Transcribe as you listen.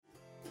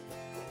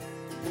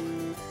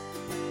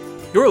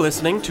You're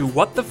listening to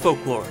What the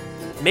Folklore,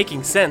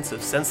 making sense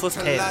of senseless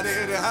tales.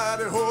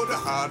 Tra-la-di-di-hi-di-ho,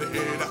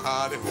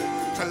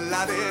 da-ha-di-hi-di-hi-di-ho.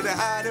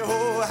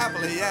 Tra-la-di-di-hi-di-ho,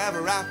 happily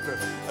ever after.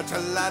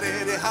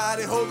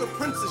 Tra-la-di-di-hi-di-ho, the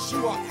princess, she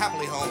walked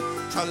happily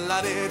home.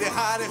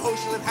 Tra-la-di-di-hi-di-ho,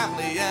 she lived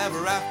happily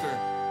ever after.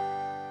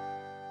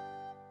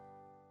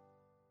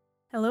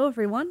 Hello,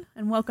 everyone,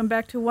 and welcome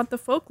back to What the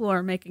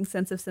Folklore, making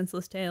sense of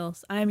senseless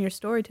tales. I am your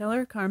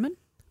storyteller, Carmen.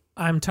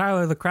 I'm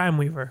Tyler the Crime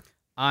Weaver.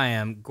 I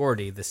am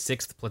Gordy, the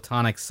sixth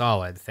platonic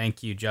solid.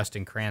 Thank you,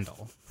 Justin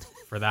Crandall,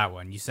 for that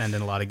one. You send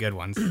in a lot of good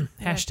ones.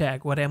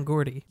 Hashtag what am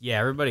Gordy. Yeah,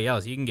 everybody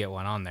else, you can get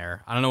one on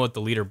there. I don't know what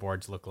the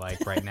leaderboards look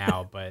like right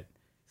now, but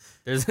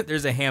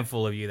there's a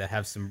handful of you that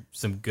have some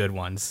good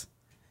ones.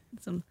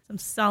 Some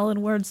solid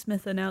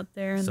wordsmithing out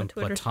there in Some the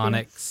Twitter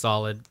platonic,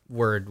 solid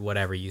word,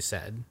 whatever you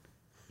said.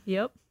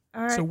 Yep.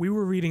 All right. So we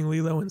were reading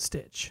Lilo and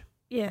Stitch,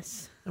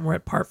 Yes. and we're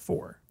at part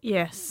 4.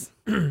 Yes.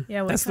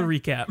 Yeah. That's the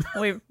recap.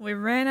 We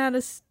ran out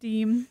of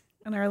steam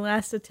on our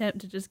last attempt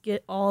to just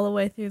get all the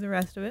way through the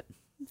rest of it.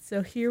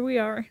 So here we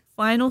are,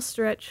 final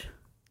stretch.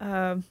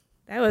 That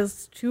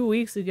was 2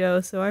 weeks ago,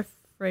 so I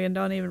friggin'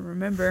 don't even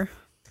remember.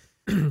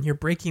 You're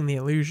breaking the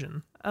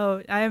illusion.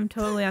 Oh, I am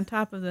totally on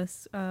top of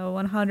this.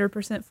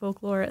 100%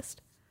 folklorist.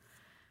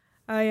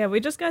 Yeah, we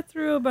just got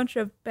through a bunch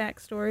of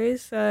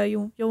backstories.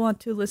 You'll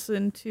want to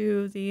listen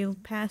to the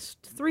past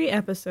 3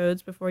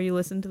 episodes before you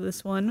listen to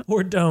this one.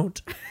 Or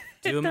don't.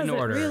 Do them in Doesn't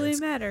order. really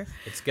matter.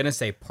 It's going to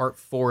say part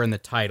 4 in the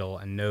title,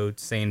 and no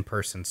sane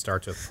person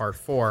starts with part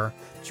 4,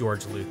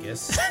 George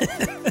Lucas.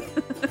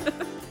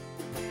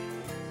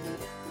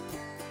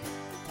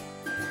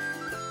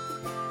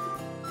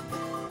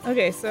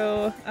 Okay,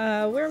 so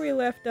where we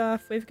left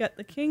off, we've got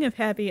the King of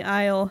Happy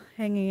Isle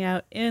hanging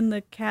out in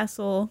the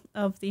castle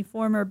of the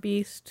former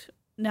beast,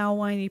 now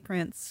whiny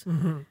prince.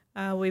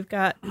 Mm-hmm. We've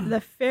got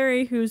the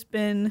fairy who's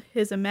been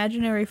his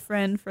imaginary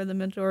friend for the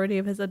majority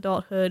of his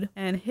adulthood,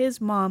 and his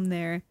mom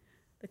there.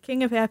 The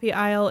King of Happy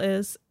Isle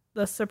is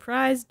the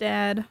surprise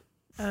dad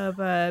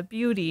of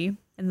Beauty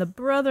and the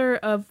brother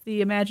of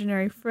the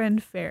imaginary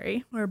friend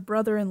fairy, or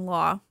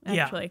brother-in-law,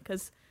 actually,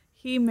 because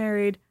he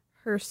married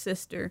her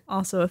sister,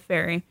 also a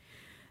fairy.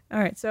 All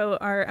right, so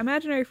our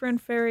imaginary friend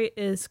fairy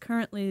is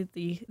currently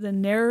the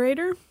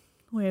narrator.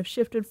 We have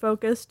shifted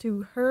focus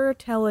to her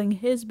telling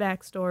his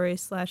backstory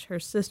 / her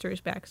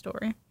sister's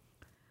backstory.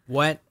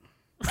 What?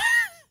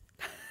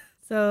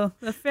 So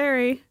the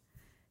fairy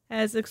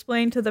has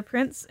explained to the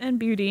prince and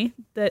Beauty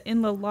that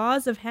in the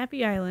laws of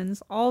Happy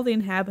Islands, all the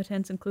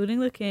inhabitants, including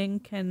the king,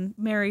 can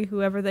marry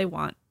whoever they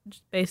want,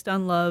 just based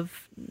on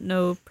love,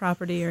 no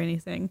property or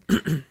anything.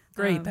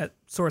 Great, that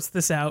sorts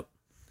this out.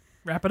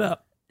 Wrap it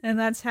up. And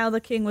that's how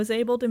the king was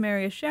able to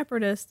marry a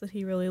shepherdess that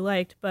he really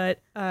liked. But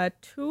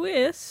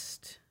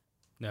twist.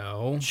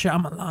 No.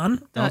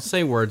 Shyamalan. Don't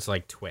say words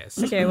like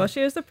twist. Okay, well,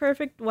 she was the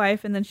perfect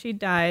wife, and then she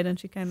died, and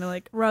she kind of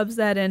like rubs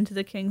that into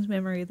the king's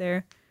memory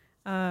there.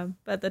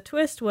 But the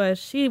twist was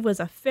she was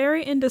a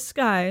fairy in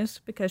disguise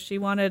because she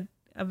wanted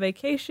a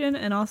vacation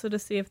and also to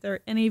see if there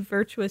are any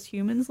virtuous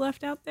humans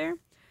left out there.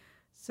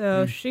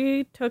 So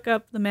she took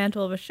up the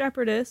mantle of a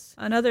shepherdess.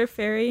 Another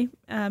fairy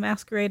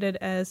masqueraded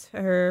as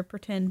her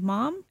pretend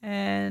mom.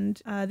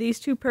 And these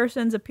two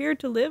persons appeared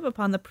to live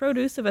upon the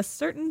produce of a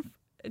certain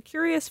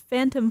curious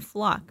phantom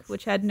flock,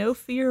 which had no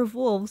fear of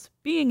wolves,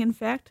 being in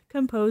fact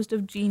composed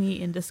of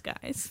genie in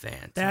disguise.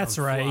 Phantom That's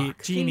right.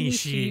 Flock. Genie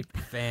sheep.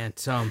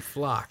 Phantom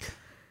flock.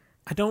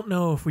 I don't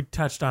know if we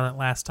touched on it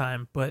last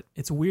time, but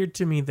it's weird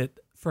to me that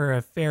for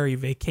a fairy,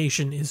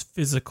 vacation is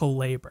physical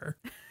labor.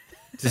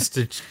 Just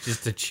to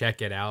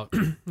check it out.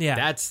 Yeah.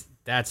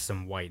 That's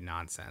some white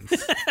nonsense.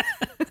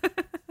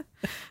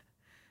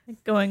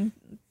 Like going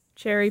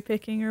cherry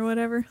picking or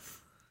whatever.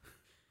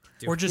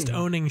 Or just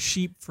owning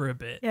sheep for a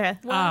bit.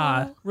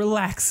 Yeah.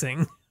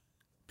 Relaxing.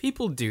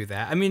 People do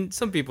that. I mean,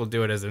 some people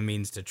do it as a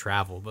means to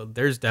travel, but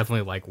there's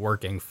definitely like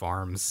working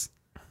farms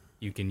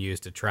you can use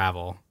to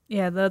travel.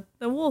 Yeah, the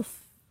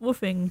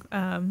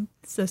woofing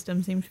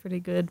system seems pretty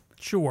good.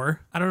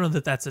 Sure. I don't know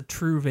that that's a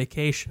true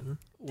vacation.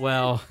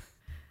 Well,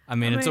 I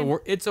mean,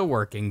 it's a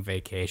working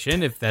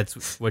vacation. If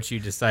that's what you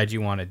decide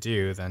you want to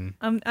do, then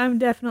I'm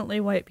definitely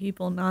white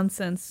people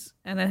nonsense,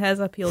 and it has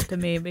appealed to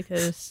me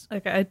because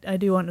like I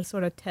do want to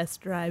sort of test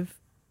drive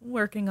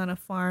working on a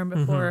farm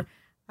before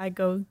I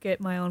go get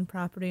my own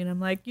property, and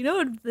I'm like, you know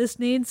what this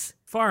needs?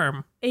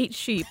 Farm. 8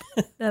 sheep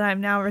that I'm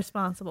now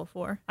responsible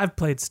for. I've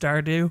played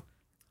Stardew.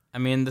 I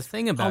mean, the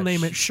thing about I'll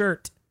name it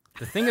Shirt.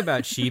 The thing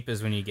about sheep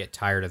is when you get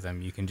tired of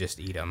them, you can just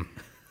eat them.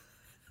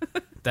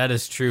 That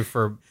is true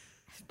for.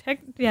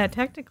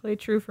 Technically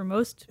true for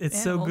most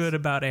It's animals. so good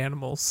about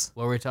animals.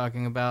 What were we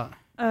talking about?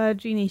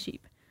 Genie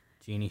sheep,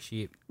 Genie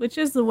sheep. which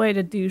is the way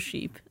to do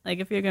sheep. Like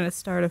if you're gonna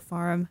start a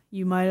farm,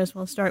 you might as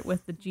well start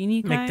with the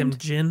genie kind. Make them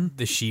gin.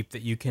 The sheep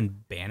that you can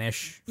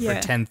banish Yeah.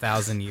 for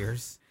 10,000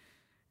 years.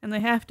 And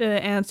they have to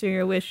answer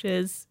your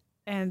wishes,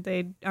 and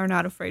they are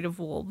not afraid of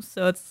wolves.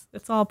 So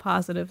it's all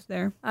positives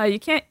there. You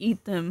can't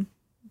eat them,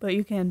 but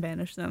you can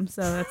banish them.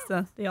 So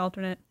that's the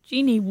alternate.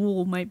 Genie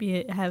wool might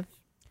have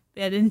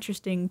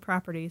interesting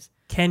properties.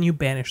 Can you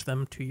banish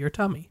them to your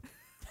tummy?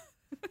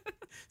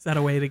 Is that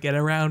a way to get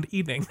around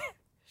eating?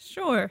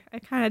 Sure,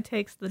 it kind of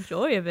takes the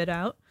joy of it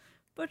out,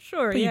 but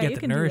sure, But yeah, you get you the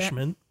can do that.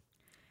 nourishment.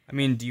 I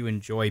mean, do you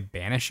enjoy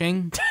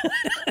banishing?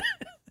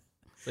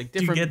 Like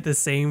Do you get the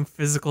same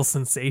physical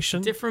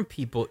sensation? different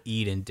people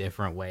eat in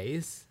different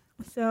ways.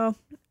 So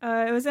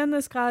it was in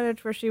this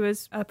cottage where she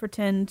was a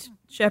pretend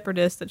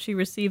shepherdess that she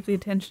received the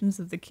attentions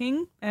of the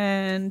king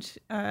and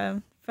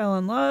fell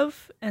in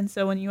love. And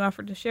so when you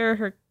offered to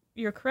share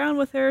your crown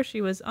with her,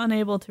 she was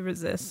unable to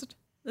resist.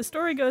 The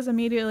story goes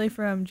immediately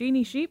from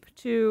Genie Sheep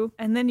to,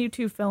 and then you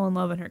two fell in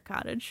love in her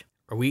cottage.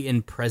 Are we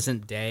in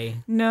present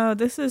day? No,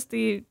 this is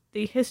the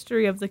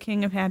history of the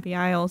King of Happy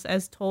Isles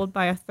as told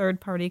by a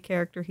third-party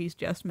character he's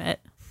just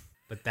met.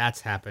 But that's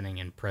happening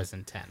in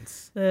present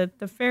tense. The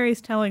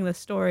fairy's telling the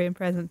story in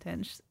present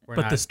tense.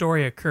 But the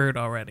story occurred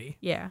already.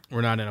 Yeah.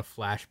 We're not in a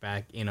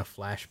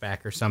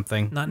flashback or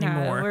something. Not No,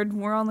 anymore.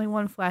 we're only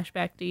one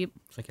flashback deep.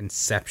 It's like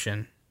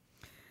Inception.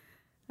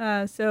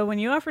 So when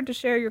you offered to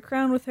share your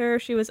crown with her,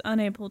 she was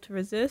unable to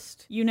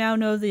resist. You now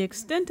know the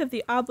extent of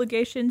the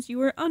obligations you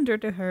were under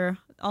to her,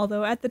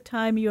 although at the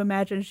time you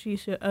imagined she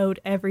owed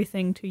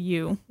everything to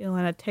you. You'll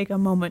want to take a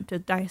moment to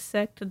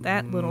dissect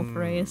that little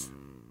phrase.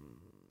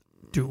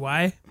 Do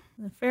I?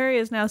 The fairy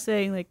is now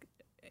saying, like,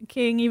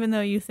 King, even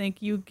though you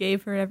think you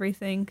gave her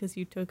everything because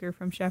you took her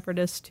from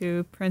shepherdess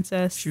to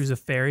princess. She was a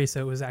fairy, so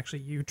it was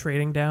actually you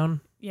trading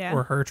down? Yeah.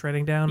 Or her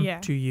trading down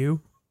Yeah. to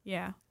you?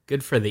 Yeah.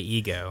 Good for the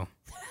ego.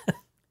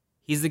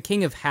 He's the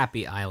king of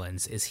Happy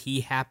Islands. Is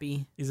he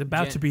happy? He's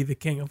about to be the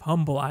king of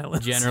Humble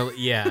Islands. Generally,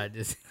 yeah.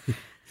 Just, I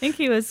think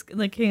he was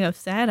the king of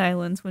Sad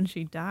Islands when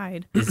she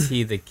died. is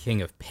he the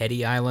king of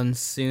Petty Islands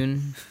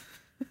soon?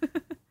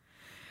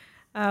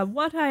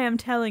 What I am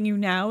telling you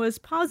now is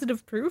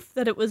positive proof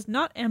that it was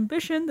not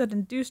ambition that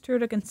induced her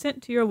to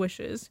consent to your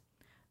wishes.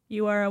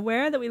 You are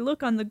aware that we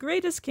look on the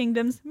greatest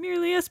kingdoms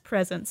merely as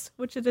presents,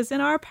 which it is in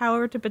our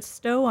power to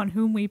bestow on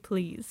whom we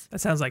please. That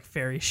sounds like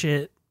fairy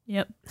shit.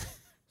 Yep.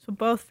 So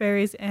both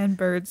fairies and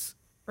birds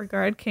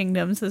regard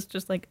kingdoms as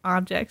just like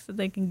objects that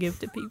they can give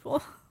to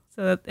people.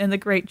 So that, and the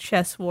great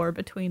chess war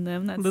between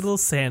them. That's Little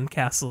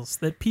sandcastles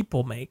that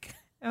people make.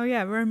 Oh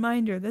yeah,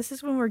 reminder. This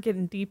is when we're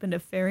getting deep into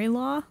fairy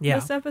law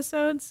this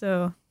episode,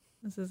 so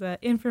this is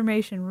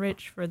information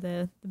rich for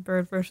the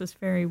bird versus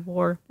fairy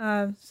war.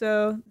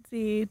 So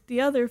the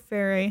other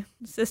fairy,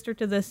 sister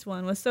to this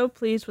one, was so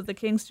pleased with the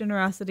king's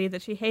generosity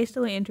that she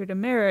hastily entered a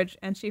marriage,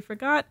 and she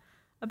forgot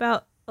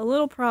about a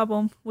little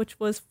problem, which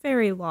was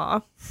fairy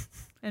law.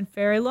 And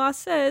fairy law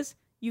says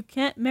you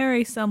can't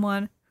marry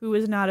someone who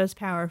is not as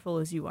powerful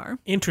as you are.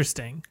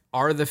 Interesting.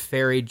 Are the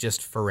fairy just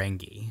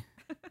Ferengi?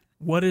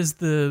 What is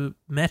the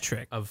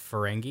metric Of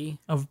Ferengi?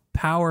 of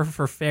power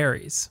for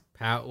fairies?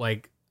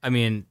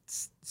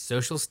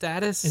 Social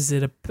status? Is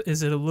it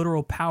a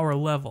literal power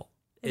level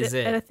Is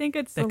And I it? think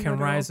it's that the can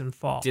literal- rise and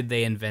fall? Did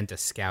they invent a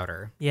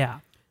scouter? Yeah.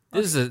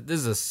 This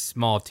is a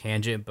small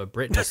tangent, but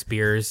Britney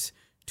Spears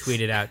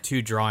tweeted out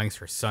 2 drawings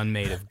her son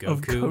made of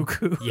Goku. Of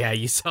Goku. Yeah,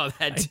 you saw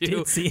that I too.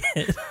 did see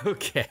it.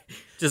 Okay,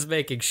 just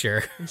making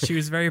sure. She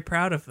was very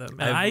proud of them.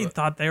 And I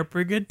thought they were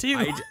pretty good too.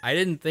 I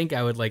didn't think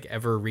I would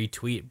ever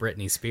retweet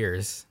Britney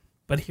Spears.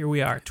 But here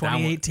we are,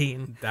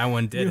 2018. That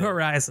one did. New it.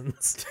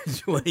 Horizons.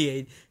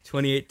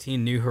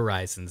 2018 New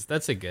Horizons.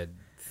 That's a good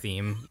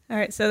theme. All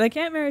right, so they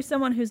can't marry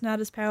someone who's not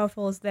as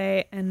powerful as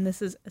they, and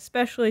this is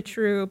especially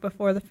true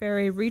before the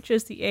fairy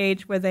reaches the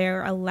age where they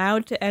are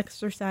allowed to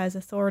exercise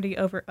authority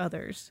over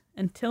others.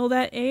 Until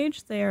that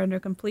age, they are under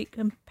complete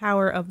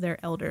power of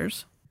their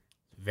elders.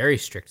 Very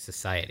strict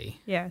society.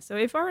 Yeah, so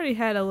we've already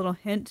had a little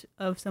hint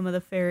of some of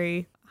the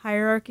fairy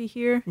hierarchy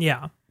here,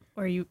 Yeah.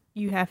 where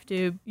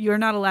you're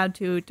not allowed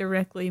to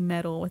directly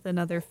meddle with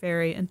another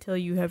fairy until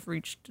you have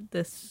reached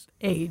this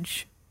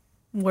age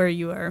where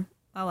you are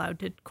allowed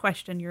to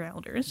question your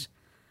elders.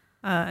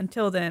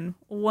 Until then,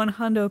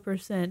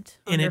 100%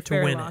 In under it to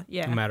fairy win law. it.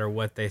 Yeah. No matter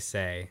what they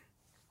say.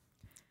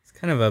 It's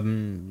kind of a...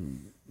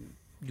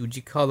 would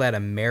you call that a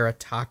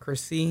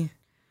meritocracy?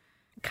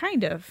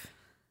 Kind of.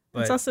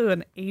 It's But- also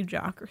an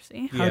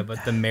ageocracy. Yeah,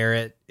 but the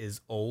merit is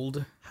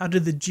old. How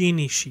did the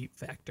genie sheep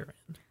factor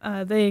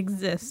in? They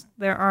exist.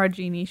 There are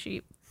genie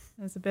sheep.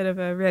 There's a bit of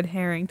a red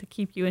herring to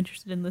keep you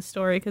interested in the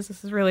story because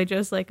this is really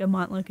just like a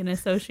Montluck and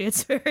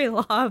Associates fairy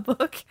law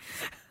book.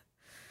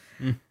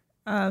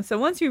 So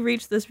once you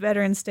reach this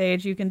veteran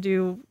stage, you can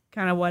do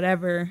kind of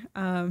whatever.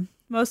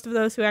 Most of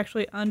those who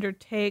actually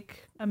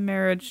undertake a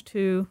marriage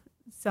to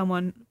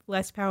someone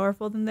less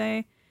powerful than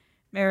they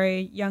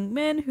marry young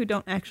men who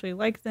don't actually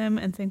like them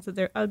and think that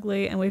they're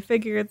ugly, and we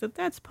figured that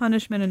that's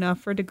punishment enough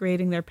for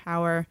degrading their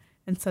power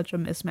in such a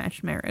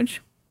mismatched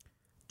marriage.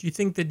 Do you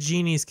think the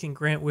genies can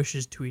grant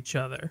wishes to each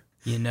other?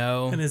 You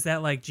know? And is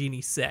that like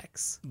genie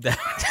sex?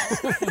 That's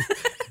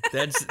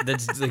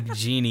like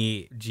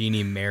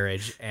genie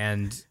marriage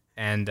and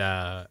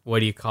what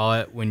do you call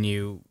it when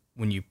you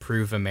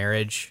prove a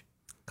marriage?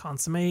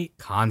 Consummate.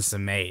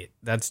 Consummate.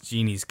 That's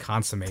genies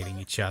consummating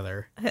each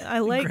other. I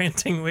like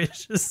Granting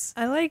wishes.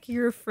 I like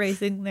your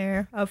phrasing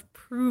there of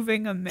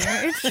proving a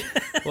marriage.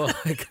 Well,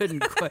 I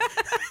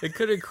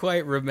couldn't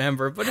quite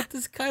remember, but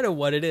it's kind of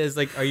what it is.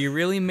 Like, are you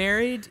really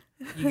married?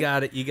 You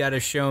gotta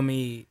show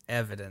me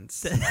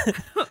evidence.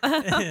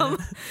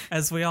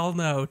 As we all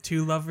know,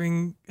 two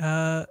loving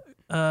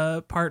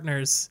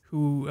partners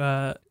who,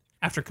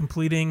 after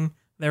completing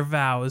their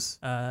vows,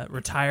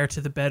 retire to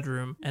the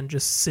bedroom and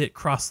just sit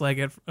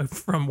cross-legged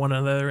from one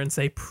another and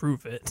say,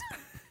 "Prove it."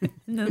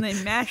 And then they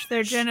mash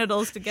their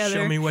genitals together.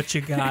 Show me what you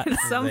got. in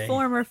some They-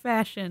 form or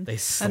fashion. they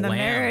and the slam.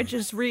 marriage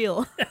is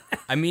real.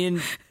 I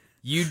mean,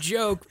 you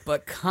joke,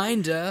 but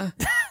kinda.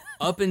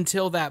 Up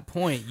until that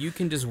point, you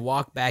can just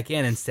walk back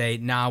in and say,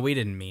 "Nah, we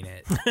didn't mean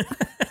it."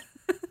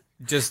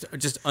 Just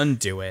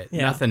undo it.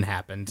 Yeah. Nothing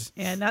happened.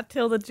 Yeah, not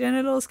till the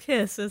genitals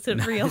kiss is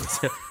it real.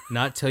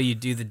 Not till you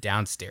do the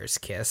downstairs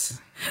kiss.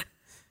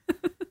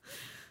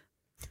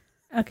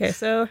 Okay,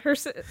 so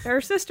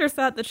her sister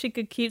thought that she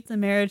could keep the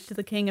marriage to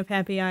the King of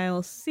Happy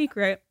Isles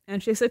secret,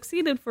 and she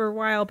succeeded for a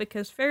while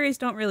because fairies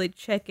don't really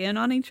check in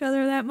on each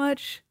other that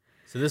much.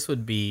 So this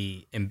would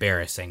be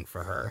embarrassing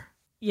for her.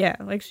 Yeah,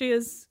 like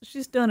she's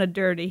done a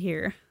dirty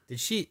here.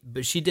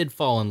 But she did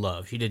fall in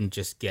love. She didn't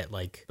just get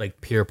like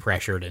peer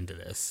pressured into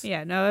this.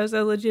 Yeah, no, it was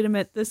a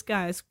legitimate, this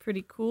guy's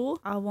pretty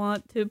cool. I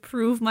want to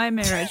prove my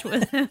marriage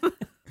with him.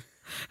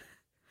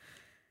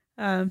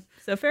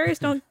 So fairies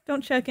don't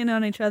check in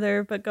on each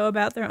other, but go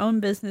about their own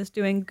business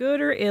doing good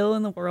or ill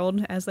in the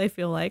world as they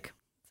feel like.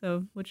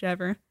 So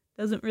whichever.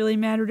 Doesn't really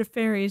matter to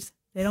fairies.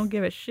 They don't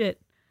give a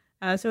shit.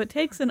 So it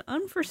takes an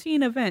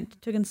unforeseen event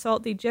to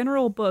consult the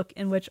general book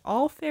in which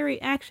all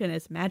fairy action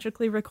is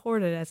magically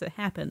recorded as it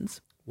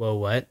happens. Whoa,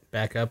 what?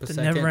 Back up a The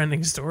second.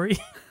 never-ending story.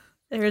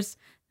 There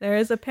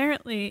is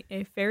apparently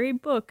a fairy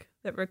book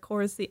that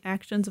records the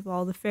actions of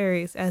all the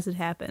fairies as it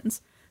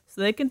happens. So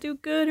they can do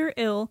good or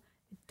ill.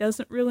 It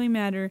doesn't really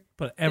matter.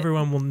 But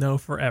everyone will know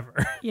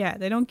forever. Yeah,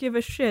 they don't give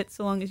a shit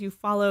so long as you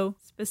follow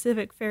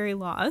specific fairy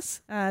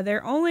laws.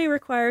 They're only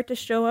required to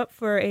show up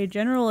for a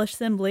general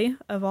assembly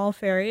of all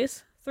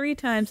fairies 3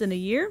 times in a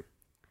year.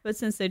 But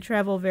since they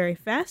travel very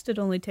fast, it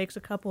only takes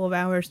a couple of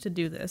hours to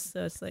do this.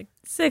 So it's like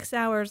 6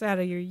 hours out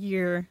of your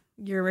year,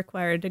 you're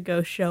required to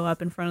go show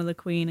up in front of the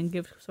queen and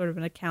give sort of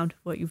an account of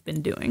what you've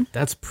been doing.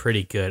 That's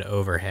pretty good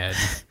overhead.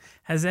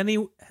 Has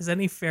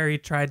any fairy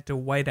tried to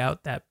white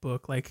out that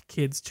book like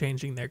kids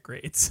changing their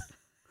grades?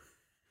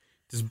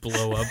 Just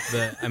blow up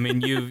the. I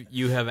mean,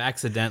 you have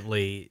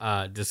accidentally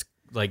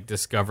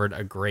discovered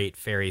a great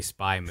fairy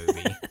spy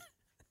movie.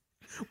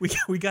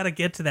 We got to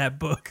get to that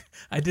book.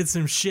 I did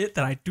some shit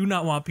that I do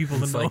not want people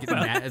to It's know like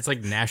about. it's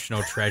like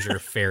National Treasure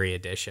Fairy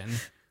Edition.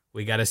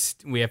 We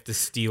have to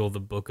steal the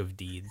Book of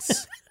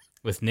Deeds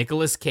with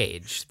Nicolas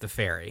Cage, the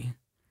fairy.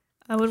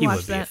 I would He watch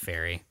would be a that.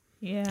 fairy.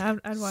 Yeah,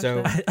 I'd watch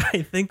So- that.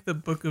 I think the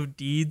Book of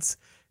Deeds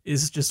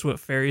is just what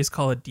fairies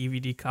call a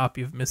DVD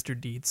copy of Mr.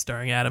 Deeds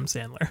starring Adam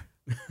Sandler.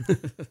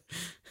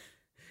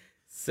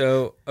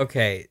 So,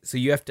 okay, so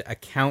you have to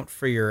account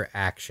for your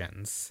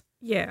actions,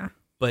 Yeah.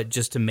 but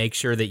just to make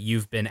sure that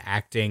you've been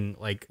acting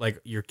like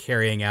you're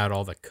carrying out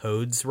all the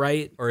codes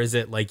right, or is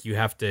it like you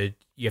have to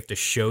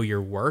show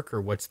your work,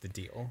 or what's the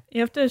deal? You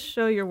have to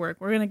show your work.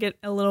 We're going to get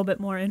a little bit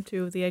more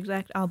into the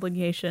exact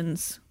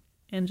obligations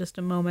in just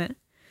a moment.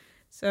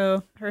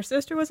 So her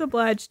sister was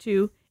obliged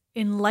to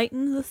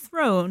enlighten the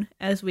throne,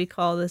 as we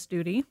call this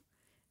duty.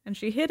 And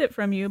she hid it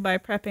from you by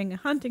prepping a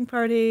hunting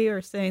party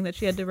or saying that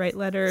she had to write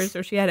letters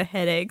or she had a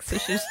headache. So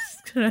she's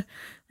just going to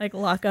like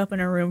lock up in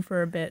her room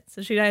for a bit.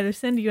 So she'd either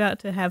send you out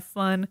to have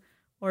fun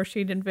or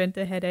she'd invent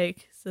a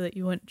headache so that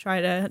you wouldn't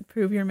try to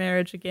prove your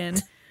marriage again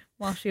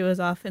while she was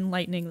off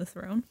enlightening the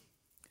throne.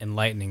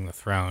 Enlightening the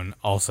throne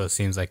also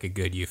seems like a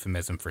good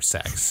euphemism for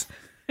sex.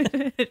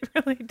 It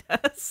really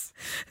does.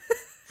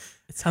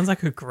 It sounds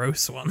like a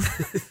gross one.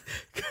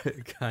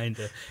 Kind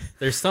of.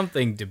 There's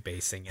something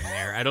debasing in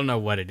there. I don't know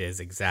what it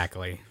is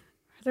exactly.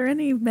 Are there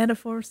any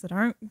metaphors that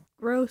aren't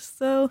gross,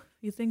 though, if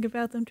you think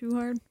about them too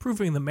hard?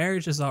 Proving the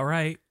marriage is all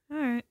right. All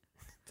right.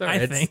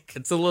 I think.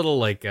 It's a little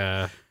like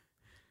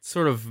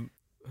sort of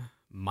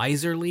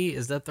miserly.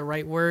 Is that the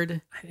right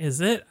word?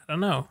 Is it? I don't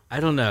know. I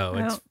don't know.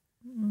 I It's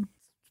don't-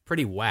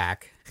 pretty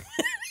whack.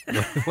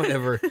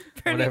 whatever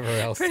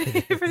else.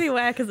 Pretty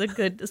whack is a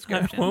good I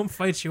description. won't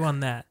fight you on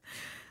that.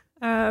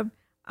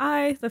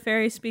 I, the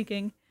fairy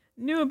speaking,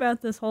 knew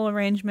about this whole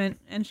arrangement,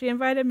 and she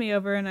invited me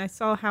over, and I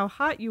saw how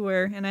hot you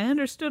were, and I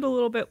understood a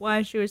little bit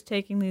why she was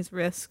taking these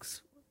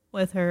risks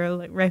with her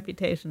like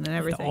reputation and It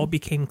everything. all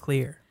became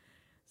clear.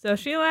 So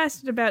she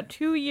lasted about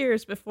 2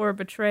 years before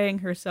betraying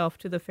herself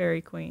to the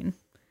fairy queen.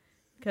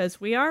 Because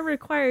we are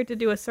required to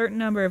do a certain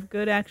number of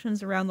good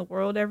actions around the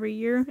world every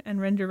year and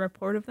render a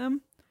report of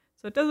them.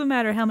 So it doesn't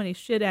matter how many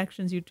shit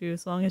actions you do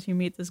as long as you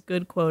meet this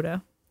good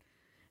quota.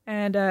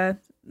 And the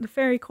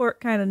fairy court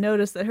kind of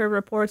noticed that her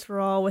reports were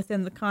all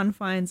within the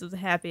confines of the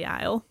Happy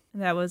Isle.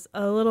 And that was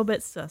a little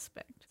bit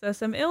suspect. So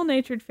some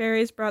ill-natured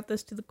fairies brought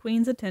this to the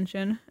queen's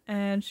attention,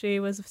 and she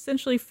was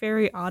essentially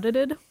fairy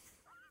audited.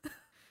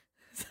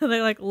 So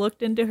they like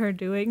looked into her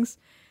doings,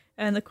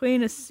 and the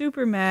queen is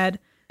super mad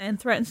and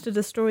threatens to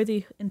destroy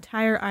the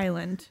entire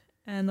island.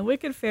 And the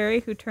wicked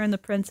fairy who turned the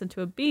prince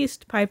into a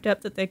beast piped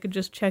up that they could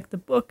just check the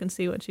book and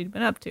see what she'd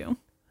been up to.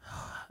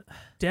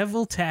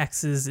 Devil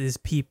taxes is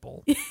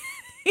people.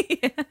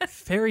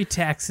 Fairy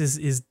taxes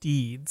is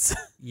deeds.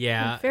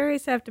 Yeah. And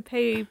fairies have to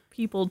pay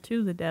people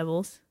to the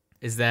devils.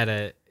 Is that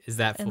And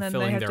then they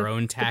fulfilling have their to-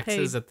 own to pay-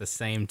 taxes at the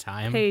same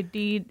time? Pay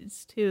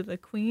deeds to the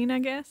queen, I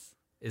guess.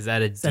 Is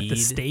that a Is that deed? the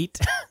state?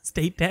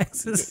 State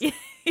taxes?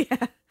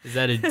 Yeah. Is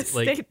that a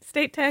like?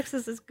 State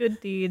taxes is good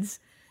deeds.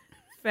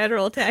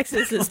 Federal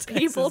taxes is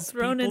people Taxes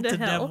thrown people into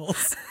to hell.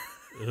 devils.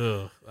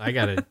 Ugh, I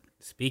gotta.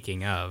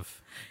 Speaking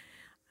of,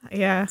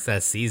 Yeah. it's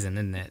that season,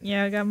 isn't it?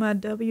 Yeah, I got my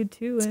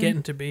W-2 It's in.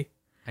 getting to be.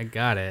 I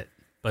got it.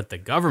 But the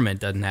government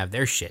doesn't have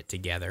their shit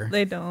together.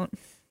 They don't.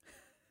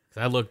 'Cause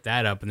I looked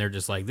that up, and they're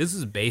just like, this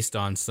is based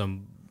on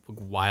some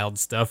wild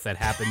stuff that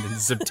happened in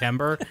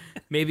September.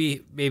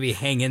 Maybe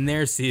hang in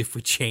there, see if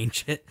we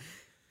change it.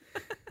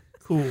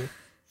 Cool.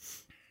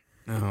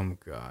 Oh my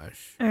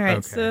gosh. All right,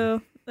 Okay.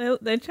 so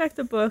they check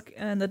the book,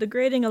 and the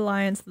degrading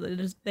alliance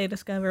that they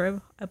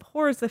discover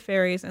abhors the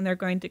fairies, and they're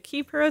going to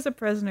keep her as a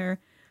prisoner.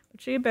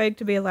 But she begged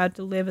to be allowed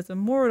to live as a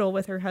mortal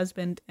with her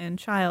husband and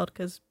child,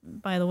 because,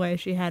 by the way,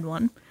 she had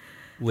one.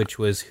 Which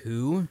was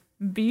who?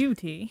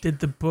 Beauty. Did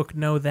the book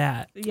know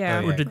that? Yeah.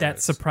 Oh, Or yeah, did that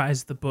gross.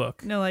 surprise the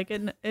book? No, like,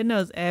 it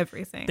knows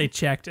everything. They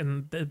checked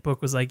and the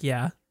book was like,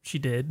 yeah, she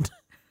did.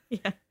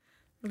 Yeah.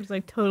 It was,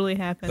 like, totally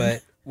happened.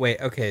 But wait,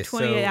 okay,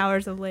 28 so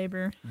hours of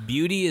labor.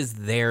 Beauty is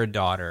their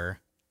daughter,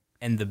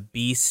 and the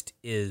Beast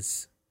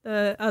is.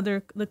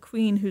 The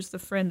queen who's the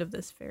friend of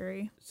this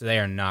fairy. So they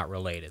are not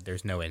related.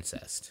 There's no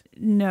incest.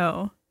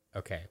 No.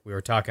 Okay, we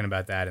were talking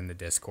about that in the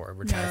Discord.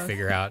 We're trying to No.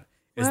 figure out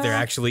is there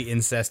Well- actually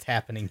incest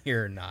happening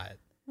here or not.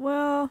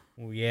 Well,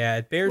 Well, yeah,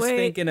 it bears Wait,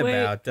 thinking wait.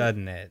 about,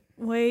 doesn't it?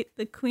 wait,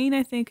 the queen,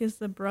 I think, is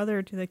the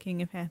brother to the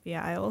King of Happy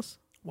Isles.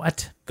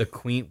 What? The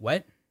queen,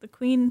 what? The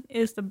queen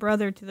is the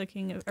brother to the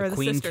king of, or the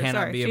queen sister. cannot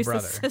Sorry, be a she's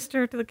brother. the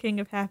sister to the King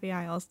of Happy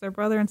Isles. They're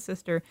brother and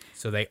sister.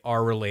 So they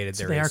are related.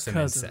 So There they is are some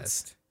cousins.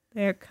 incest.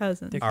 They're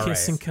cousins. They're All right.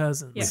 kissing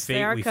cousins. Yes, fig-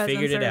 they are we cousins.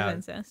 figured it They're out.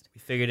 incest. We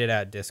figured it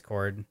out,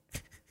 Discord.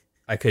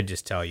 I could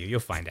just tell you. You'll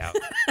find out.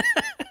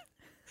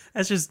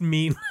 That's just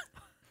mean.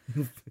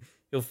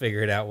 You'll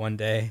figure it out one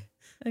day.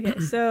 Okay,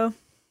 so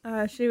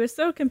she was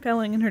so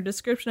compelling in her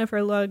description of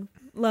her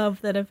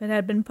love that if it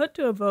had been put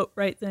to a vote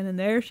right then and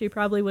there, she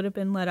probably would have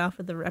been let off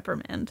with a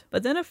reprimand.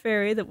 But then a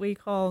fairy that we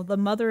call the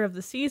Mother of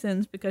the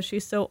Seasons, because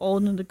she's so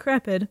old and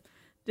decrepit,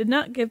 did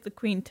not give the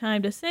queen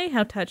time to say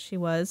how touched she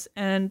was,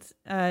 and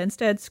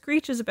instead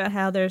screeches about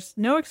how there's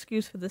no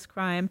excuse for this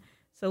crime,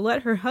 so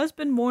let her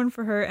husband mourn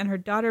for her and her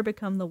daughter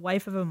become the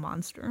wife of a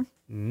monster.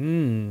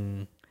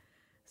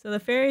 So the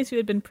fairies who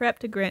had been prepped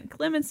to grant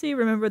clemency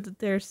remembered that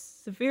they're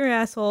severe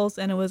assholes,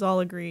 and it was all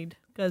agreed,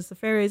 because the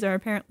fairies are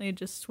apparently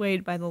just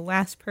swayed by the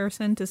last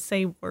person to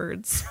say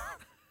words.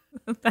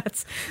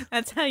 That's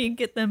how you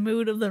get the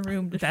mood of the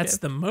room to That's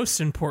shift. the most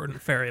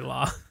important fairy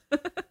law.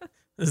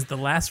 Is the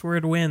last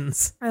word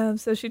wins.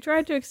 So she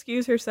tried to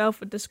excuse herself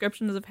with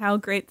descriptions of how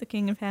great the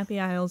King of Happy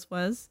Isles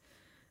was,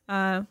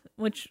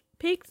 which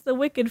piqued the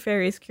wicked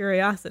fairy's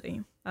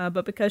curiosity.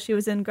 But because she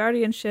was in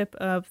guardianship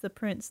of the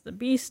Prince the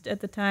Beast at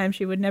the time,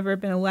 she would never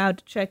have been allowed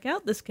to check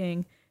out this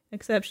king,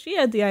 except she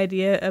had the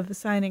idea of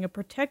assigning a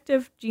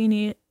protective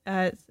genie,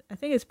 I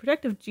think it's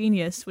protective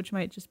genius, which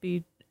might just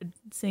be a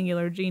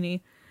singular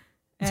genie,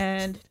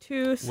 and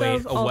two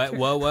Wait, subaltern...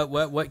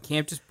 what?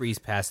 Can't just breeze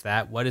past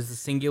that. What is the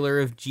singular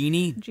of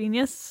genie?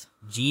 Genius?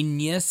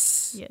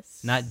 Genius?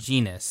 Yes. Not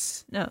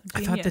genus. No,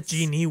 I thought that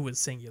genius. genie was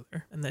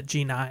singular and that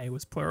genii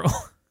was plural.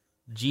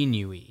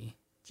 Genui.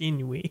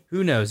 Genui.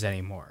 Who knows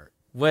anymore?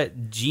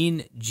 What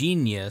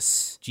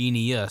genius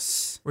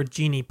Or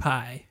genie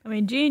pie. I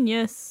mean,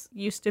 genius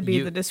used to be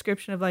You- the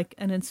description of like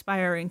an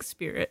inspiring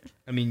spirit.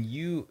 I mean,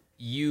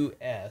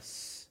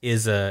 us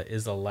is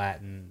a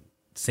Latin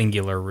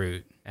singular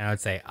root, and I would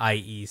say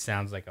ie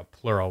sounds like a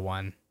plural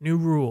one. New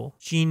rule.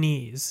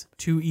 Genies.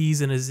 2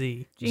 E's and a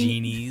Z.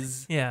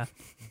 Genies, Yeah.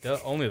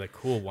 only the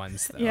cool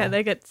ones though. Yeah,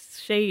 they get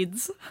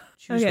shades.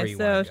 Choose where Okay, you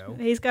so want to go.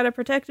 he's got a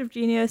protective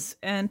genius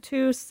and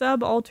 2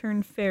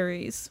 subaltern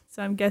fairies.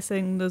 So I'm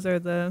guessing those are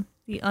the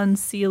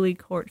unseelie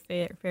court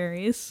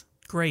fairies.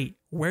 Great.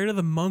 Where do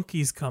the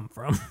monkeys come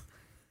from?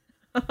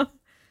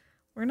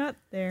 We're not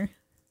there,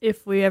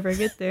 if we ever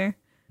get there.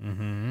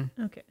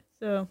 Mm-hmm. Okay,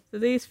 so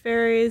these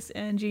fairies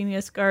and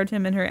genius guard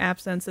him in her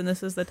absence, and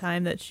this is the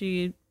time that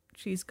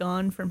she's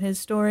gone from his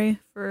story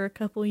for a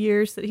couple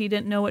years that he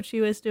didn't know what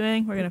she was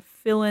doing. We're gonna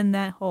fill in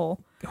that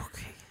hole.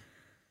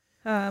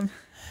 Okay.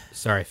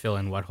 Sorry, fill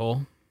in what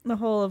hole? The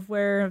whole of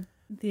where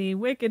the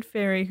wicked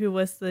fairy who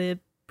was the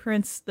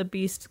Prince the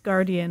Beast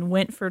guardian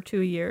went for 2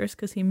 years,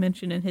 because he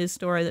mentioned in his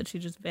story that she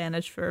just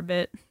vanished for a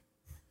bit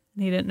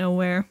and he didn't know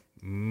where.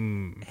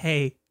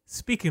 Hey,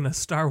 speaking of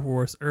Star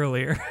Wars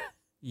earlier,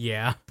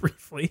 Yeah,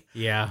 briefly,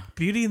 yeah.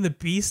 Beauty and the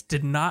Beast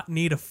did not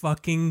need a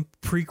fucking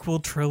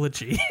prequel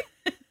trilogy.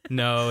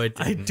 No, it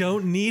I didn't.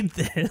 don't need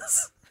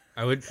this.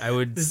 I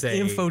would This say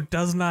info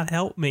does not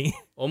help me.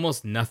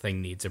 almost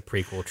nothing needs a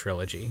prequel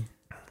trilogy.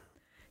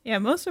 Yeah,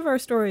 most of our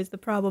stories, the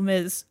problem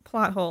is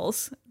plot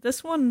holes.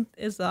 This one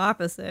is the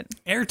opposite.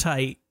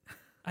 Airtight,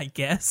 I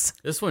guess.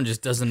 This one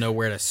just doesn't know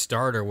where to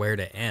start or where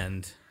to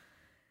end.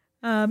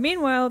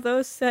 Meanwhile,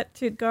 those set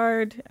to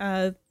guard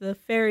the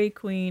fairy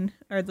queen,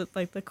 or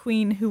the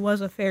queen who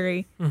was a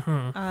fairy,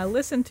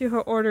 listened to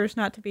her orders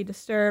not to be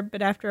disturbed,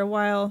 but after a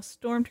while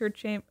stormed her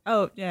chamber.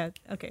 Oh, yeah,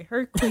 okay,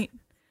 her queen.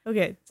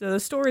 Okay, so the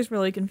story's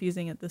really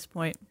confusing at this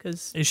point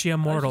because Is she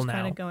immortal now?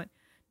 Kind of going.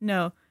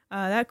 No,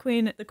 the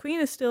queen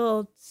is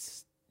still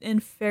in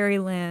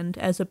fairyland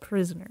as a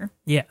prisoner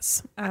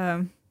Yes.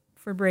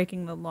 for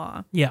breaking the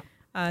law. Yeah.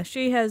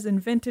 She has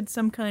invented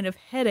some kind of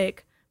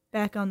headache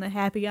back on the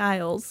Happy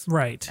Isles.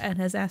 Right. And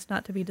has asked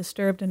not to be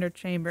disturbed in her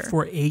chamber.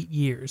 For 8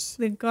 years.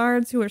 The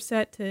guards who were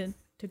set to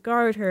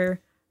guard her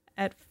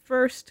at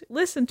first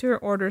listened to her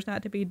orders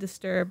not to be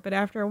disturbed, but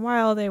after a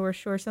while they were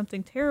sure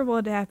something terrible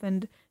had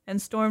happened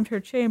and stormed her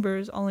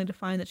chambers only to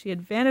find that she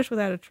had vanished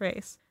without a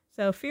trace.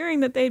 So fearing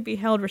that they'd be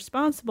held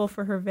responsible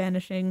for her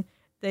vanishing,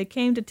 they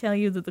came to tell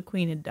you that the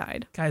queen had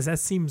died. Guys, that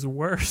seems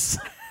worse.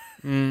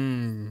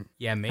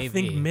 Yeah, maybe. I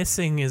think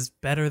missing is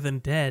better than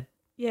dead.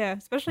 Yeah,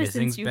 especially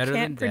Missing's since you better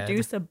can't than dead.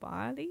 produce a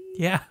body.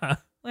 Yeah.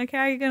 Like, how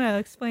are you going to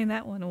explain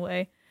that one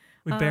away?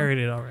 We buried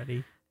it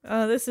already.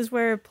 This is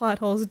where plot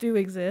holes do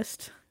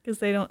exist, because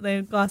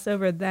they gloss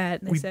over that.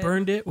 And they We said,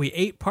 burned it, we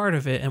ate part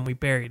of it, and we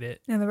buried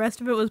it. and the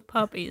rest of it was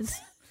puppies.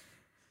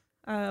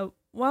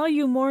 While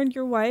you mourned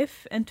your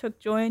wife and took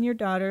joy in your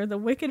daughter, the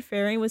wicked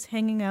fairy was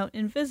hanging out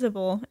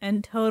invisible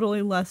and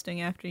totally lusting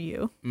after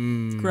you.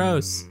 It's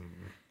gross.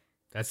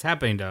 That's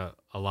happening to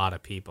a lot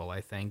of people,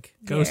 I think.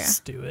 Ghosts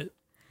do it.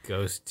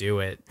 Ghosts do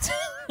it.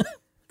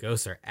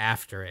 Ghosts are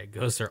after it.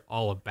 Ghosts are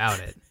all about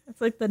it.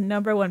 It's like the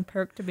number one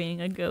perk to being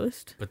a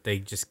ghost. But they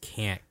just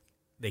can't.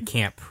 They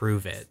can't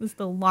prove it. It's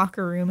the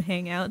locker room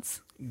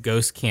hangouts.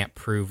 Ghosts can't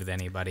prove with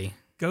anybody.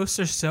 Ghosts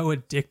are so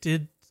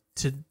addicted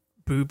to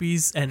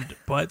boobies and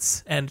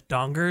butts and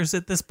dongers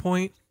at this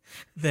point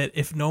that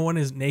if no one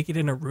is naked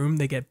in a room,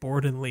 they get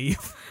bored and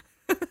leave.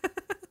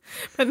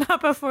 But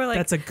not before, like...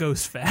 That's a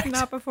ghost fact.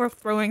 Not before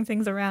throwing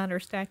things around or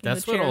stacking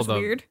That's the what all chairs the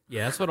weird.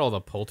 yeah. That's what all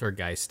the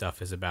poltergeist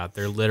stuff is about.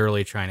 They're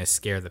literally trying to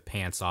scare the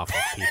pants off of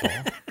people,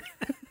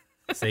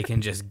 so they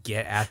can just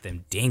get at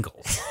them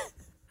dingles.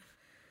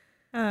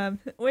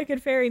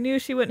 Wicked Fairy knew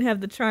she wouldn't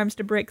have the charms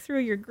to break through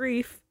your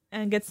grief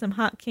and get some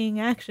hot king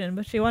action,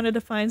 but she wanted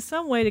to find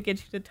some way to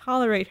get you to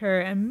tolerate her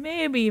and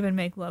maybe even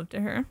make love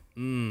to her.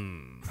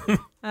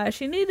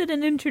 She needed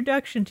an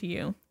introduction to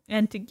you,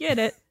 and to get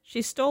it,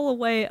 she stole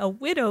away a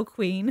widow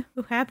queen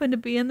who happened to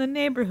be in the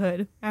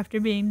neighborhood after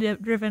being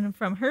driven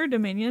from her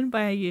dominion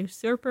by a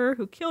usurper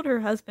who killed her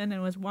husband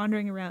and was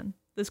wandering around.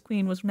 This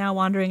queen was now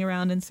wandering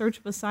around in search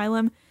of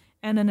asylum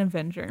and an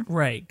avenger.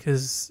 Right,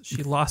 because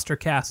she lost her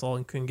castle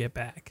and couldn't get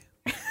back.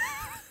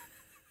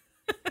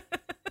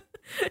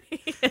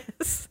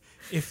 Yes.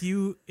 If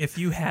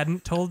you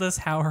hadn't told us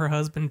how her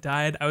husband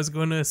died, I was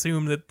going to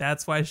assume that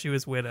that's why she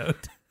was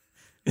widowed.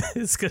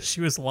 It's because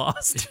she was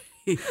lost.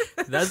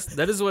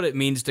 That is what it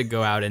means to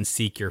go out and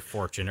seek your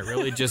fortune. It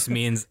really just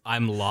means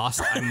I'm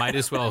lost. I might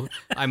as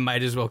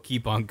well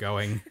keep on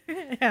going.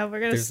 Yeah, we're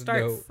going to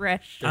start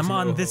fresh. There's I'm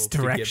on no this hope to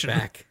get direction.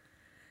 back.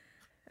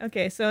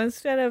 Okay, so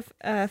instead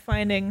of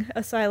finding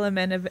asylum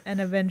and an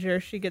avenger,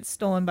 she gets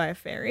stolen by a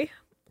fairy.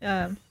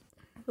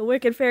 The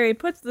wicked fairy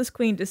puts this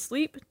queen to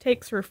sleep,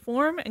 takes her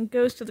form, and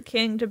goes to the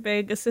king to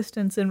beg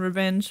assistance and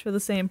revenge for the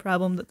same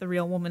problem that the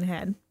real woman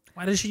had.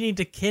 Why does she need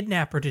to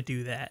kidnap her to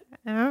do that?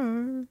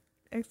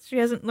 She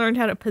hasn't learned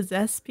how to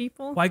possess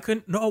people. Why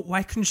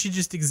couldn't she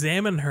just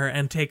examine her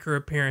and take her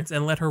appearance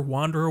and let her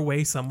wander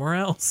away somewhere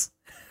else?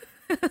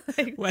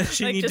 Why does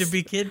she need to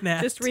be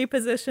kidnapped? Just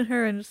reposition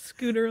her and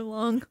scoot her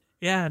along.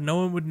 Yeah, no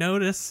one would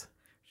notice.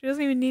 She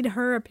doesn't even need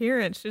her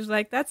appearance. She's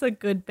like, that's a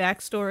good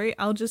backstory.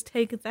 I'll just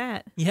take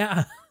that.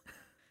 Yeah.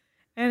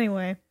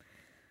 Anyway,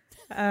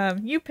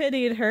 you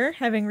pitied her,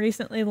 having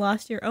recently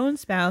lost your own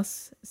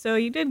spouse, so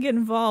you did get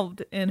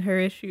involved in her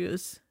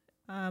issues.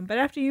 But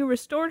after you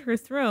restored her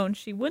throne,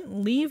 she wouldn't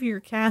leave your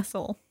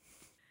castle.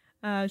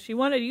 She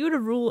wanted you to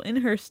rule in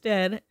her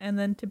stead, and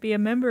then to be a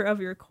member of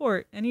your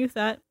court, and you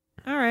thought,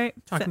 all right.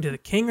 Talking to the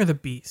king or the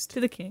beast? To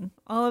the king.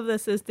 All of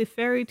this is the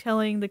fairy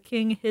telling the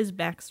king his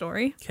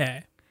backstory.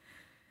 Okay.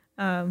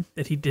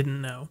 That he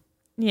didn't know.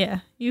 Yeah,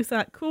 you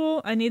thought,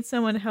 cool, I need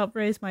someone to help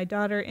raise my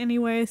daughter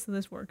anyway, so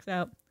this works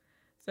out.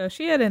 So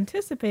she had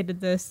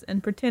anticipated this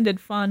and pretended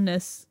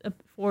fondness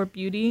for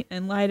Beauty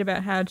and lied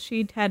about how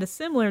she'd had a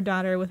similar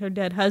daughter with her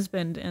dead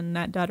husband, and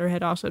that daughter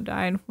had also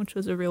died, which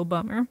was a real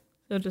bummer.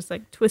 So just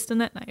like twisting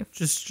that knife.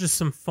 Just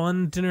some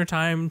fun dinner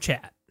time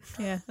chat.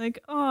 Yeah,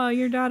 like, oh,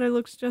 your daughter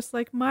looks just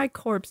like my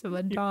corpse of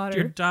a daughter.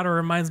 Your daughter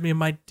reminds me of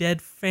my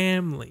dead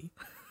family.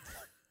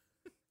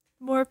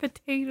 More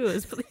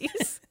potatoes,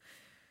 please.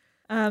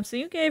 So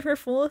you gave her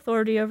full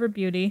authority over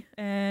Beauty,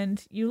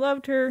 and you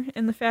loved her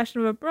in the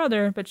fashion of a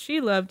brother, but she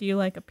loved you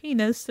like a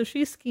penis, so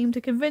she schemed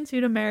to convince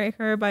you to marry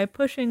her by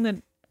pushing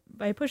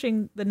by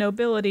pushing the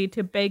nobility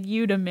to beg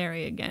you to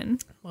marry again.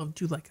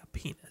 Loved you like a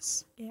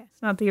penis. Yeah,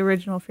 it's not the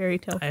original fairy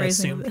tale I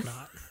phrasing of assumed this.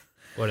 not.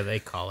 What do they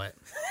call it?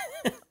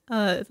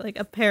 It's like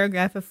a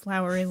paragraph of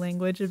flowery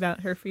language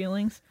about her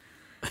feelings.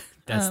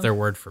 That's their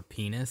word for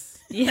penis.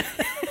 Yeah,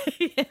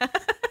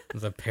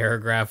 It's a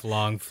paragraph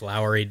long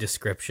flowery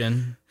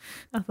description.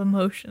 of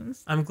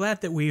emotions. I'm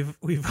glad that we've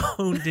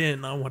honed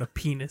in on what a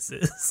penis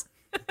is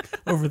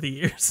over the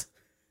years.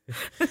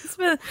 It's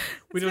been,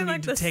 We don't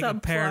need to take a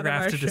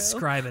paragraph to show.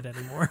 describe it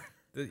anymore.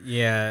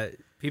 Yeah,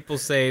 people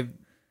say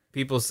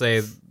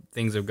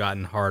things have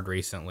gotten hard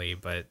recently,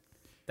 but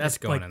that's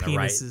going Like in the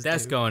right. penises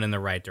That's do. going in the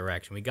right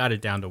direction. We got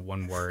it down to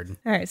one word.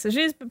 All right, so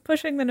she's been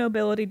pushing the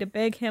nobility to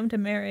beg him to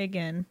marry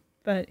again,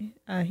 but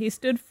he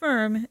stood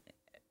firm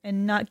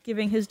in not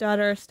giving his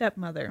daughter a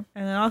stepmother,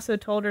 and then also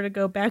told her to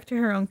go back to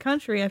her own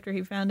country after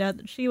he found out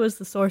that she was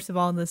the source of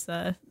all this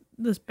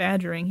this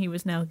badgering he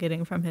was now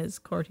getting from his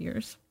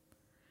courtiers.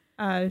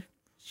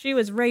 She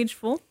was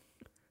rageful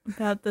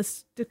about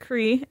this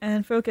decree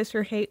and focused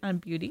her hate on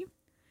Beauty.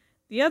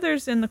 The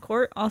others in the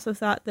court also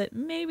thought that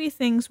maybe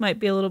things might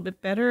be a little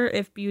bit better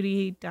if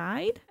Beauty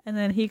died, and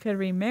then he could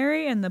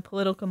remarry, and the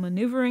political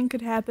maneuvering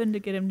could happen to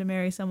get him to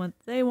marry someone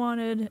they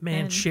wanted.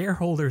 Man, and,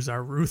 shareholders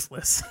are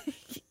ruthless.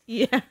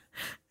 yeah.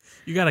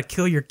 You got to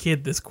kill your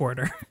kid this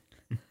quarter.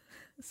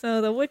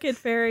 So the Wicked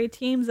Fairy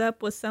teams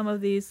up with some of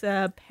these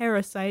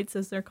parasites,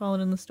 as they're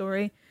called in the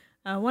story,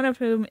 one of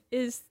whom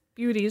is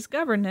Beauty's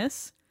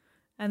governess,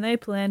 and they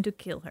plan to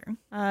kill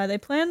her. They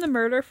plan the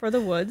murder for the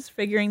woods,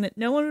 figuring that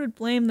no one would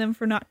blame them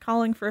for not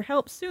calling for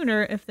help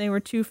sooner if they were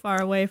too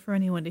far away for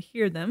anyone to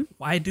hear them.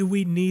 Why do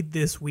we need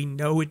this? We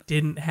know it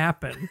didn't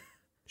happen.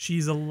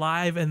 She's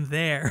alive and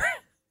there.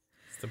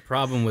 It's the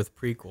problem with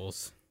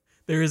prequels.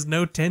 There is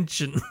no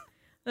tension.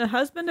 The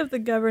husband of the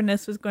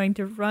governess was going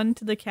to run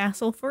to the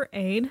castle for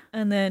aid,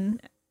 and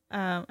then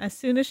as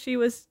soon as she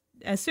was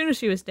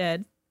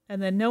dead,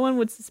 and then no one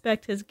would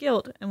suspect his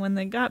guilt, and when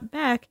they got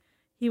back,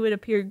 he would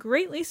appear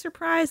greatly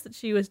surprised that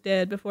she was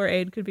dead before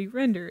aid could be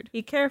rendered.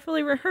 He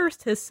carefully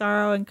rehearsed his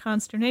sorrow and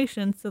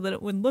consternation so that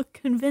it would look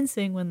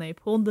convincing when they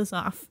pulled this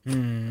off.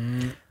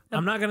 I'm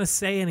not going to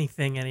say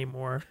anything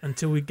anymore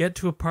until we get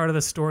to a part of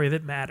the story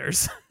that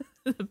matters.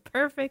 The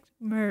perfect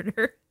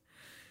murder.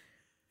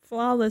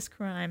 Flawless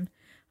crime.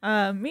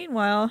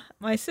 Meanwhile,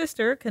 my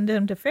sister,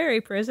 condemned to fairy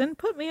prison,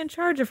 put me in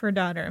charge of her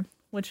daughter,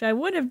 which I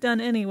would have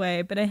done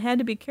anyway, but I had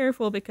to be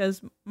careful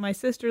because my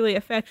sisterly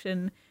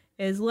affection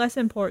is less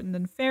important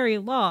than fairy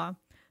law,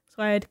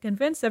 so I had to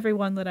convince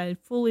everyone that I had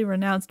fully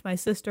renounced my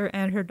sister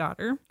and her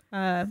daughter.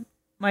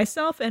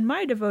 Myself and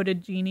my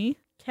devoted genie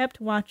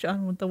kept watch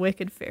on the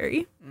Wicked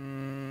Fairy.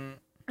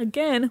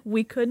 Again,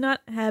 we could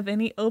not have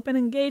any open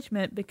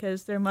engagement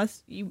because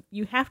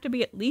you have to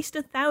be at least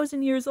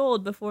 1,000 years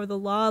old before the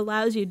law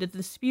allows you to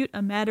dispute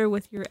a matter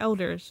with your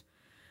elders.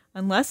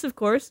 Unless, of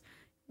course,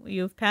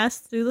 you've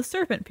passed through the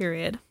serpent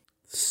period.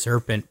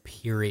 Serpent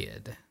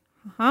period.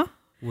 Huh?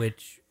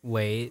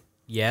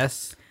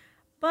 Yes.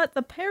 But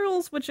the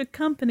perils which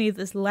accompany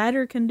this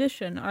latter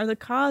condition are the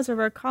cause of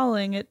our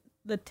calling it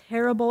the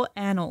terrible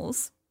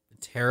annals.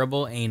 The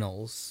terrible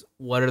anals.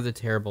 What are the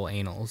terrible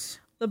anals?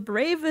 The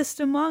bravest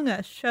among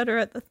us shudder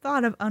at the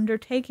thought of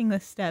undertaking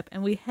this step,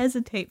 and we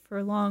hesitate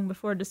for long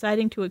before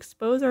deciding to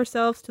expose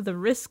ourselves to the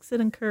risks it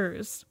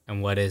incurs.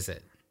 And what is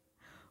it?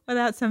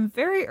 Without some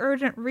very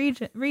urgent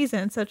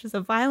reason, such as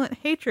a violent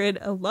hatred,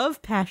 a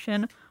love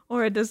passion,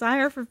 or a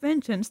desire for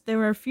vengeance,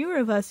 there are fewer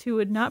of us who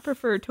would not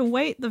prefer to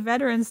wait the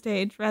veteran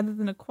stage rather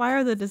than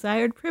acquire the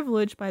desired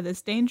privilege by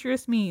this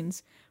dangerous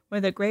means,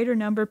 where the greater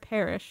number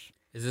perish.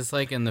 Is this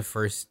like in the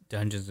first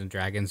Dungeons and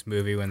Dragons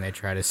movie when they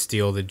try to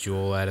steal the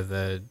jewel out of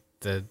the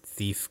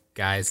thief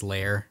guy's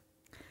lair?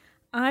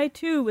 I,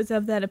 too, was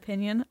of that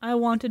opinion. I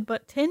wanted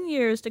but 10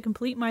 years to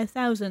complete my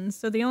 1,000,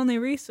 so the only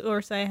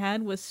resource I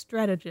had was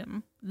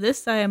stratagem.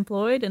 This I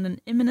employed in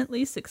an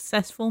eminently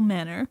successful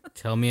manner.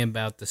 Tell me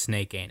about the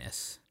snake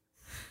anus.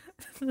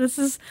 This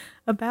is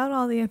about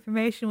all the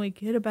information we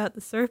get about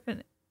the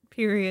serpent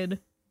period,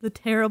 the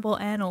terrible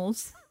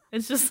annals.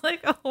 It's just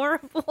like a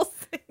horrible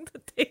thing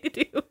that they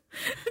do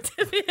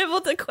to be able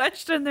to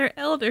question their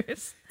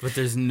elders. But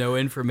there's no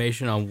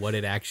information on what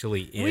it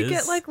actually is. We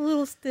get like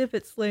little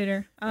snippets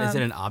later. Is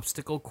it an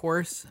obstacle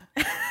course?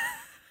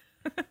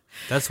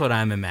 That's what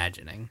I'm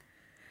imagining.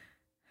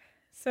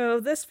 So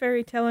this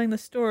fairy telling the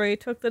story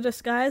took the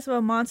disguise of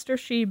a monster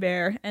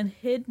she-bear and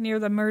hid near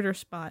the murder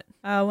spot.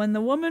 When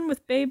the woman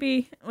with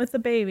the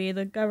baby,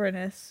 the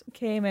governess,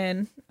 came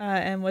in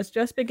and was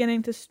just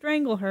beginning to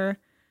strangle her,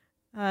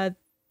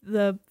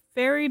 the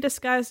fairy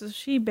disguised as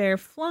she-bear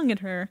flung at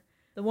her.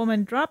 The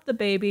woman dropped the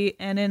baby,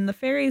 and in the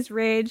fairy's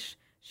rage,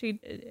 she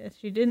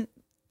didn't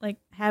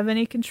have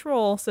any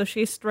control, so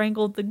she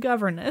strangled the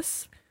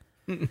governess.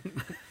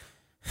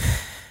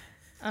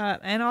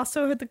 And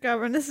also the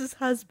governess's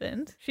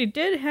husband. She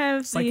did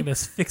have It's like an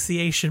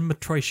asphyxiation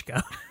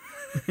matryoshka.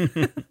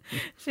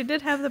 She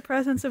did have the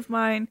presence of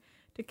mind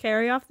to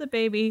carry off the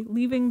baby,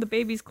 leaving the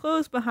baby's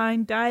clothes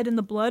behind, dyed in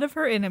the blood of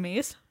her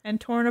enemies, and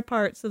torn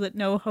apart so that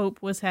no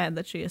hope was had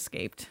that she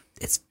escaped.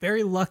 It's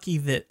very lucky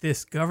that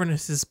this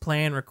governess's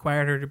plan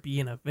required her to be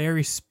in a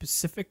very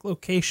specific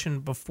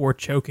location before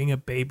choking a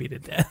baby to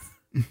death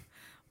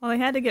Well, they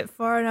had to get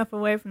far enough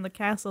away from the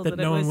castle that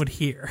that no one would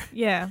hear.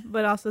 Yeah,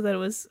 but also that it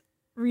was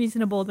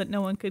reasonable that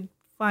no one could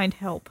find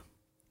help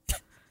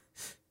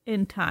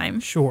in time.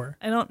 Sure.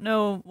 I don't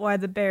know why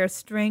the bear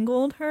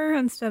strangled her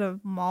instead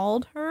of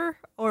mauled her,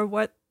 or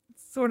what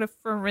sort of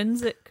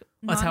forensic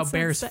That's how nonsense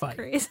bears that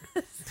fight.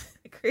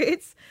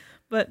 creates.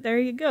 But there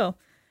you go.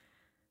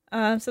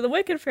 So the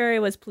Wicked Fairy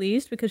was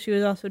pleased because she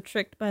was also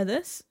tricked by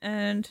this,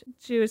 and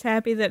she was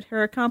happy that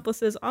her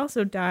accomplices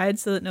also died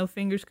so that no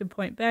fingers could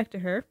point back to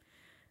her.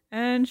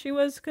 And she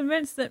was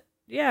convinced that,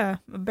 yeah,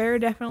 a bear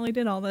definitely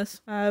did all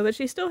this. But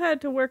she still had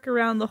to work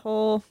around the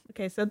whole...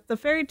 Okay, so the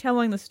fairy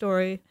telling the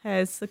story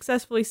has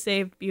successfully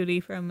saved Beauty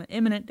from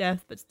imminent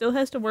death, but still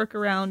has to work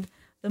around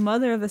the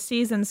Mother of the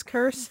Seasons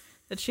curse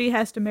that she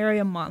has to marry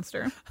a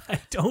monster. I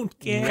don't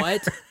care.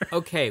 What?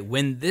 Okay,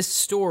 when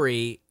this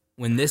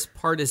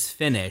part is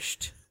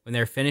finished, when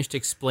they're finished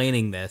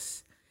explaining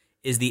this,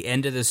 is the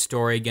end of the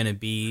story going to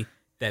be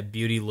that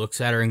Beauty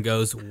looks at her and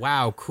goes,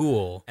 "Wow,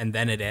 cool," and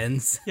then it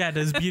ends? Yeah,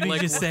 does Beauty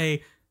Like, just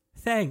say,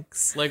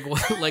 thanks? Like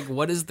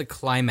what is the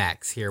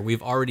climax here? We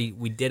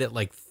did it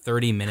like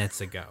 30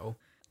 minutes ago.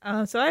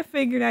 So I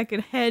figured I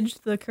could hedge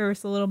the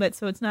curse a little bit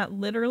so it's not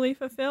literally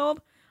fulfilled,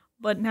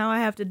 but now I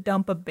have to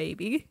dump a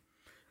baby.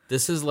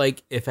 This is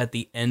like if at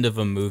the end of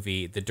a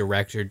movie, the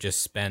director just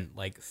spent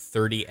like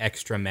 30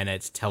 extra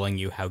minutes telling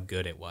you how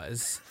good it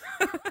was.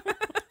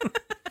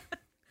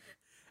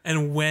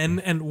 And when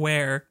and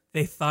where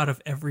they thought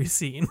of every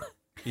scene.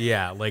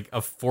 Yeah, like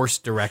a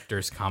forced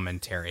director's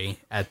commentary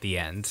at the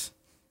end.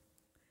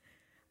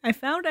 I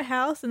found a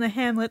house in the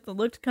hamlet that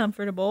looked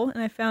comfortable,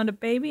 and I found a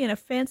baby in a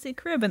fancy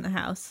crib in the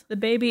house. The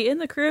baby in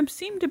the crib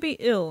seemed to be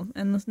ill,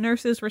 and the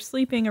nurses were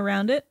sleeping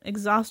around it,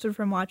 exhausted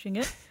from watching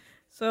it.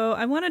 So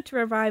I wanted to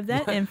revive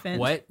that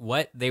infant.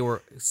 What? They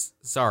were...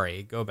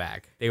 Sorry, go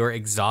back. They were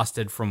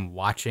exhausted from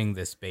watching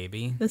this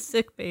baby? The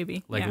sick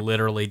baby. Like yeah.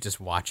 literally just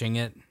watching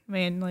it? I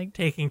mean, like,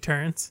 Taking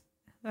turns.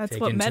 that's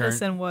what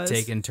medicine was.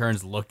 Taking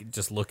turns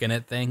looking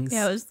at things?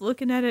 Yeah, I was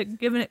looking at it,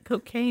 giving it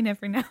cocaine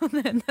every now and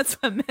then. That's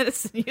what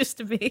medicine used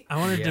to be. I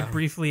wanted Yeah. to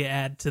briefly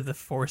add to the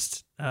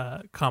forced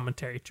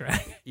commentary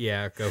track.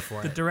 Yeah, go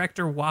for The it.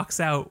 director walks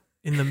out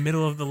in the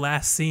middle of the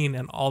last scene,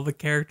 and all the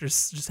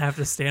characters just have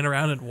to stand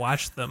around and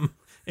watch them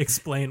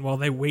explain while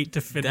they wait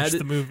to finish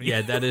the movie.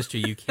 Yeah, that is true.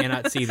 You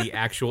cannot see the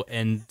actual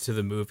end to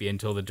the movie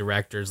until the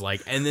director's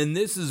like, and then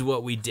this is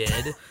what we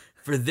did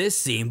for this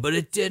scene, but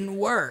it didn't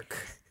work.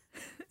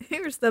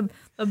 Here's the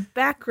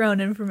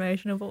background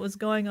information of what was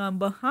going on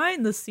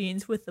behind the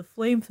scenes with the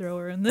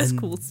flamethrower in this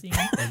cool scene.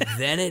 And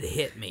then it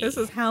hit me. This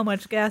is how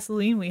much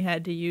gasoline we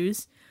had to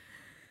use.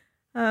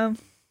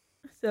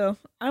 So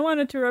I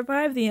wanted to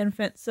revive the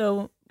infant,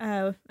 so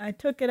I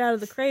took it out of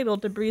the cradle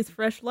to breathe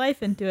fresh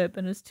life into it,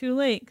 but it was too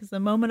late because the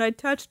moment I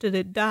touched it,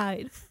 it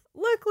died.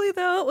 Luckily,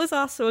 though, it was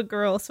also a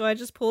girl, so I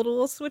just pulled a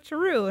little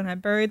switcheroo, and I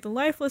buried the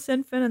lifeless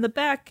infant in the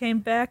back, came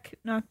back,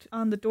 knocked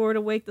on the door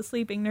to wake the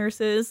sleeping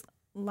nurses,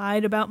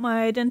 lied about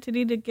my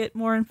identity to get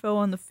more info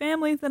on the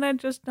family that I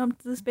just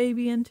dumped this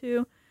baby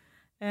into,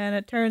 and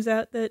it turns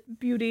out that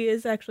Beauty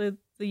is actually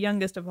the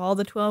youngest of all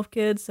the 12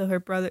 kids, so her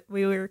brother,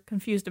 we were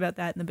confused about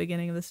that in the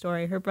beginning of the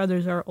story. Her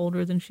brothers are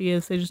older than she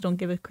is, they just don't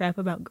give a crap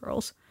about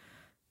girls.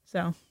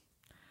 So,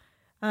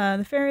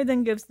 the fairy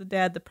then gives the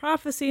dad the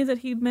prophecy that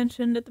he'd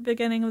mentioned at the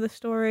beginning of the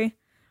story,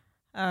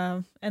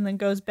 and then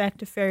goes back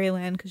to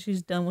fairyland because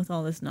she's done with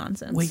all this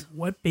nonsense. Wait,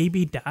 what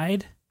baby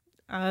died?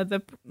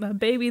 The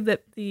baby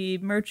that the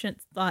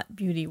merchant thought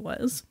Beauty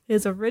was.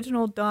 His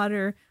original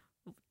daughter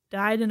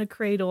died in a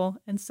cradle,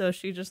 and so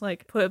she just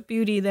like put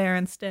Beauty there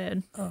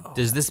instead.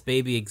 Does this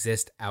baby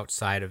exist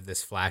outside of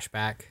this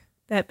flashback?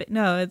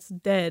 No, it's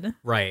dead.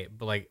 Right,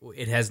 but like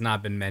it has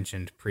not been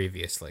mentioned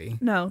previously.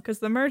 No, because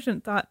the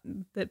merchant thought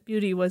that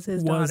Beauty was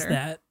his daughter. Was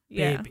that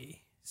Yeah.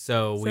 baby?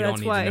 So we So don't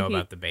that's need to why know he-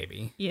 about the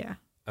baby. Yeah.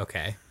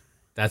 Okay.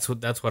 That's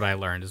what I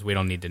learned is we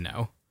don't need to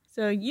know.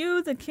 So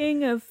you, the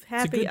king of It's a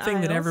happy good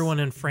thing that Isles- everyone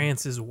in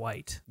France is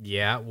white.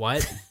 Yeah,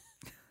 what?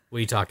 What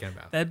are you talking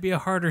about? That'd be a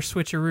harder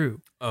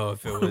switcheroo Oh,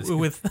 if it was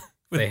with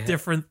They had-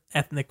 different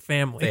ethnic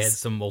families. they had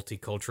some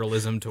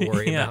multiculturalism to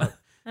worry Yeah.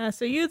 about.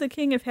 So you, the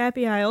king of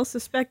Happy Isles,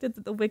 suspected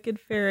that the wicked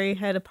fairy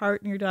had a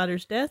part in your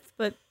daughter's death,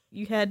 but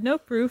you had no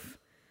proof.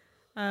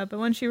 But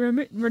when she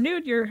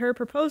renewed her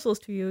proposals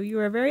to you, you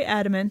were very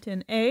adamant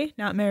in A,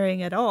 not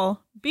marrying at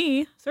all,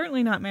 B,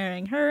 certainly not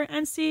marrying her,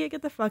 and C,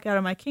 get the fuck out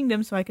of my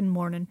kingdom so I can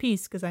mourn in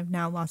peace because I've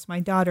now lost my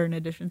daughter in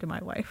addition to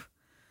my wife.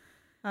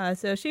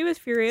 So she was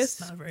furious.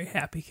 It's not a very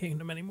happy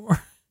kingdom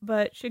anymore.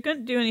 But she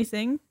couldn't do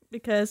anything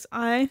because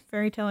I,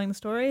 fairy telling the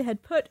story,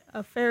 had put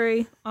a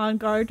fairy on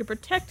guard to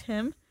protect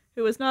him,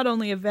 who was not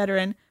only a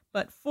veteran,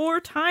 but 4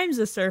 times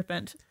a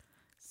serpent.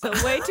 So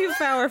way too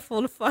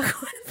powerful to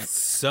fuck with.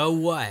 So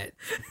what?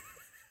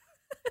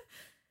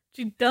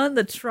 She'd done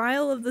the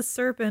trial of the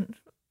serpent,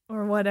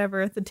 or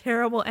whatever, the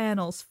terrible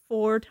annals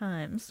 4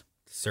 times.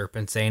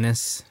 Serpent's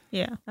anus.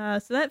 Yeah.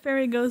 So that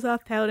fairy goes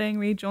off pouting,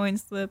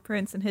 rejoins the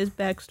prince and his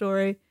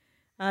backstory.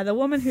 The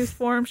woman whose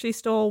form she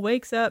stole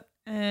wakes up,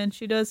 and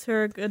she does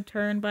her a good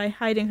turn by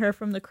hiding her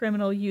from the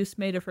criminal use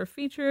made of her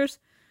features.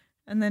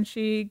 And then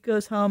she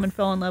goes home and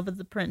fell in love with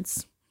the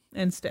prince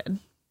instead.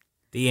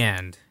 The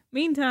end.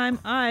 Meantime,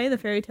 I, the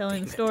fairy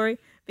telling the story,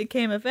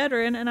 became a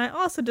veteran, and I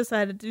also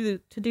decided to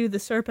do the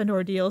serpent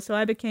ordeal, so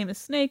I became a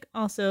snake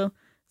also,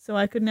 so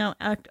I could now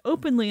act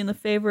openly in the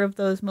favor of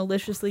those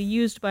maliciously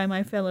used by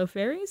my fellow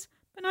fairies,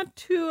 but not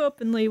too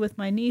openly with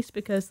my niece,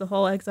 because the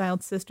whole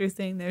exiled sister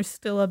thing, there's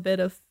still a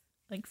bit of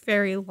like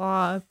fairy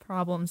law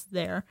problems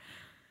there.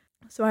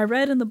 So I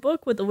read in the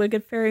book what the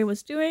wicked fairy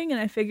was doing,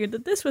 and I figured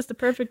that this was the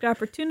perfect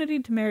opportunity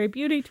to marry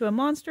Beauty to a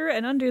monster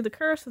and undo the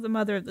curse of the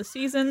Mother of the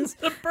Seasons.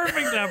 The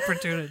perfect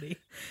opportunity.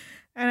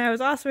 And I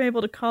was also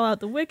able to call out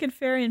the wicked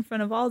fairy in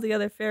front of all the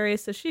other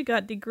fairies, so she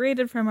got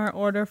degraded from our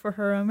order for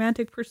her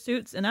romantic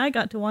pursuits, and I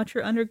got to watch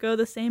her undergo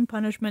the same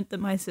punishment that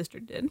my sister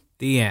did.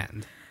 The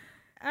end.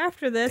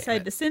 After this, I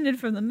descended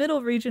from the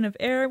middle region of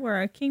air, where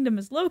our kingdom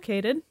is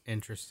located,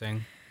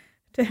 Interesting.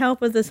 to help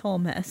with this whole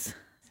mess.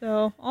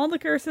 So all the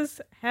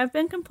curses have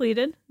been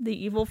completed, the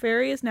evil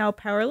fairy is now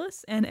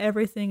powerless, and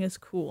everything is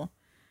cool.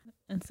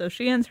 And so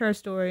she ends her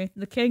story.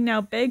 The king now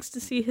begs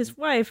to see his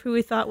wife, who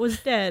he thought was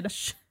dead.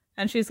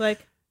 And she's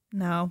like,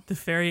 no. The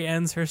fairy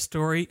ends her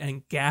story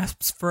and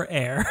gasps for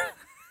air.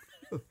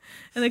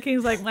 And the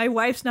king's like, my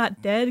wife's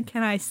not dead.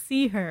 Can I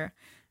see her?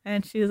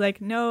 And she's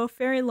like, no,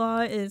 fairy law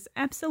is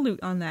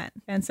absolute on that.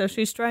 And so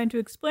she's trying to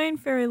explain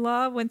fairy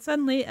law when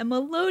suddenly a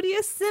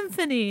melodious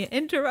symphony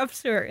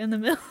interrupts her in the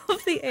middle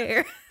of the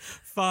air.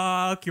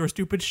 Fuck your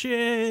stupid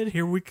shit.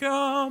 Here we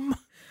come.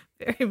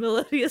 Very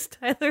melodious,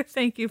 Tyler.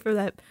 Thank you for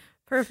that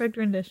perfect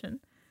rendition.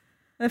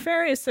 The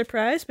fairy is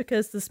surprised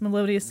because this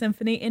melodious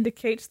symphony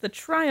indicates the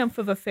triumph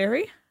of a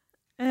fairy.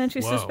 And she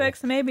Whoa.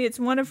 suspects maybe it's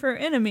one of her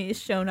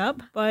enemies shown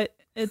up, but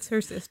it's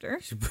her sister.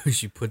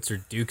 She puts her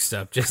dukes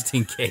up just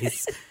in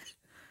case.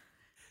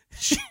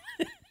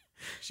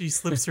 She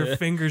slips her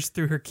fingers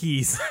through her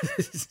keys.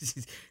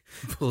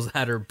 She pulls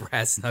out her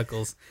brass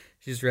knuckles.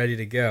 She's ready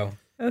to go.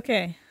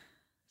 Okay,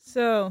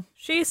 so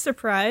she's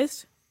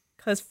surprised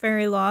because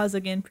fairy law is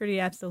again pretty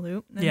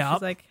absolute. And Yeah.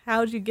 she's like,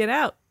 how'd you get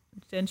out?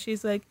 And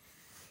she's like,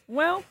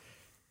 well,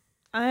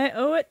 I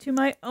owe it to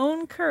my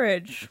own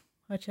courage,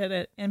 which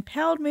had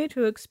impelled me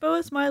to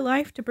expose my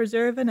life to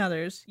preserve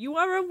another's. You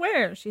are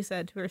aware, she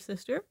said to her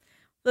sister,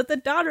 that the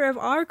daughter of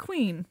our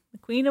queen, the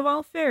queen of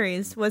all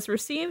fairies, was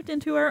received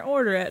into our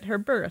order at her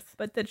birth,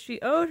 but that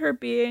she owed her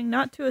being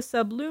not to a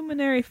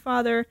sublunary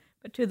father,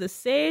 but to the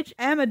sage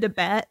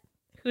Amidabat,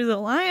 whose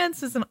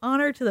alliance is an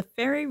honor to the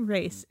fairy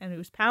race, and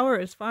whose power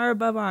is far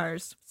above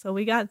ours. So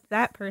we got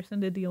that person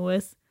to deal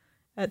with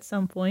at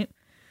some point.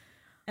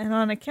 And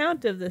on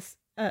account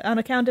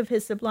of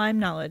his sublime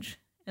knowledge,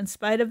 in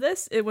spite of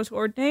this, it was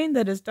ordained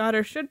that his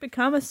daughter should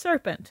become a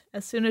serpent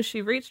as soon as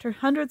she reached her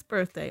 100th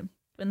birthday.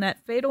 When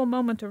that fatal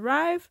moment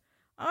arrived,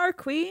 our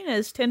queen,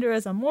 as tender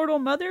as a mortal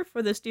mother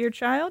for this dear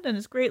child, and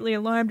as greatly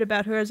alarmed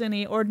about her as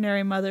any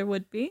ordinary mother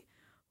would be,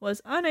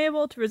 was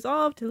unable to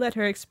resolve to let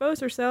her expose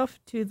herself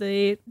to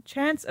the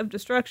chance of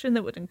destruction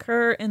that would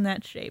incur in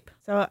that shape.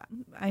 So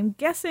I'm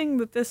guessing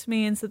that this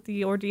means that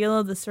the ordeal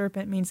of the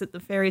serpent means that the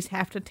fairies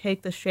have to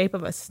take the shape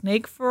of a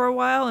snake for a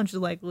while and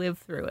just like live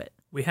through it.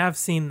 We have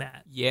seen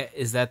that Yeah,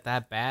 is that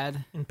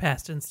bad? in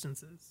past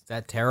instances. Is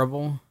that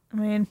terrible? I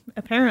mean,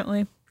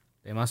 apparently.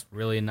 They must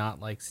really not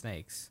like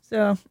snakes.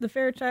 So the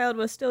fair child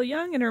was still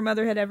young, and her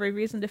mother had every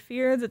reason to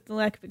fear that the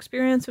lack of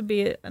experience would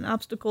be an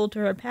obstacle to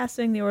her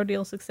passing the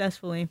ordeal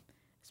successfully,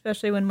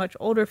 especially when much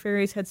older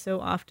fairies had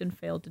so often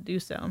failed to do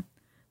so.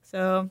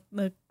 So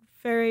the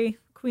fairy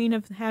queen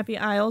of the Happy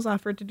Isles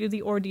offered to do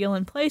the ordeal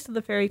in place of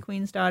the fairy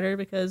queen's daughter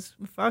because,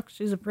 fuck,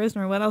 she's a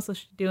prisoner. What else is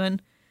she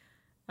doing?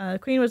 The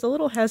queen was a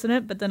little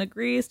hesitant, but then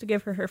agrees to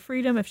give her her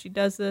freedom if she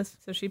does this.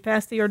 So she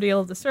passed the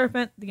ordeal of the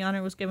serpent. The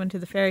honor was given to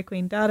the fairy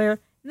queen daughter.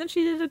 And then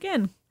she did it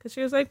again, because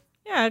she was like,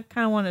 yeah, I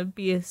kind of want to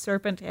be a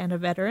serpent and a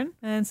veteran.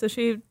 And so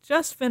she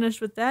just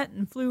finished with that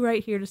and flew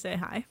right here to say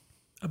hi.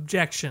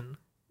 Objection.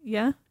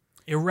 Yeah?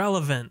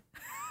 Irrelevant.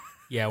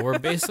 Yeah, we're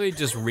basically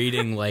just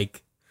reading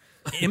like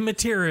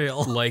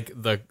Immaterial. like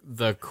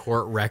the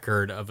court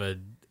record of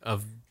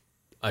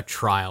a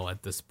trial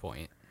at this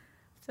point.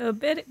 So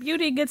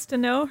Beauty gets to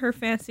know her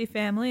fancy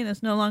family and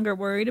is no longer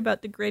worried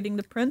about degrading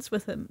the prince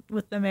with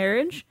the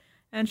marriage.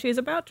 And she's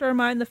about to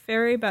remind the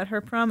fairy about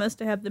her promise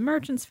to have the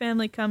merchant's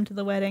family come to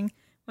the wedding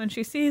when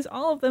she sees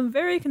all of them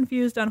very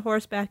confused on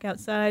horseback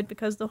outside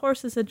because the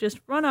horses had just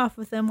run off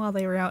with them while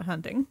they were out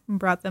hunting and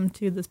brought them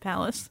to this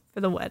palace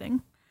for the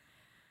wedding.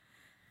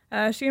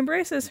 She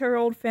embraces her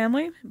old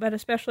family, but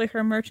especially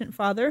her merchant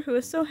father, who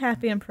is so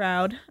happy and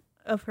proud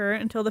of her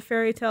until the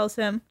fairy tells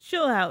him,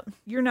 chill out,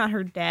 you're not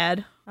her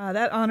dad.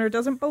 That honor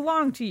doesn't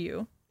belong to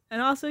you.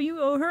 And also you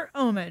owe her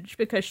homage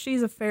because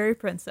she's a fairy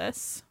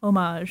princess.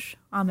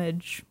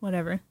 Homage,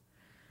 whatever.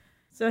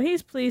 So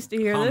he's pleased to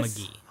hear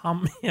this.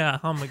 Homage.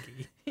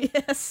 Homage.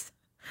 Yes.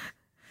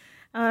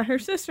 Her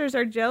sisters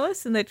are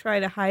jealous and they try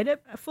to hide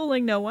it,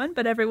 fooling no one,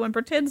 but everyone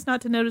pretends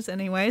not to notice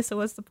anyway, so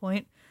what's the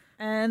point?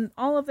 And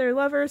all of their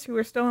lovers who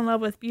were still in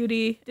love with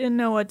Beauty didn't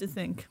know what to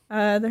think.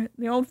 The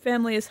old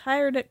family is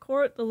hired at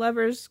court. The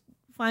lovers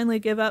finally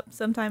give up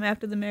sometime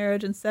after the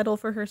marriage and settle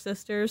for her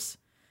sisters.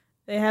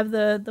 They have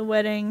the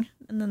wedding,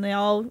 and then they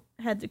all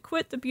had to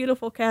quit the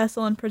beautiful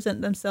castle and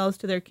present themselves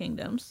to their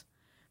kingdoms.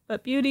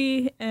 But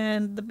Beauty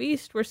and the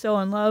Beast were so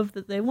in love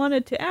that they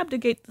wanted to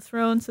abdicate the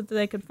throne so that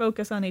they could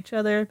focus on each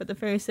other, but the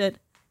fairy said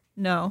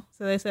no.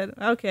 So they said,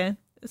 okay,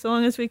 as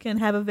long as we can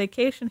have a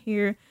vacation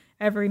here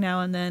every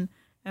now and then,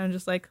 and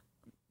just like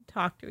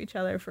talk to each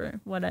other for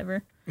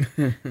whatever.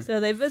 So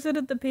they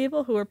visited the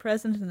people who were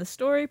present in the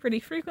story pretty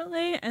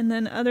frequently, and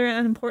then other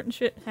unimportant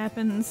shit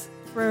happens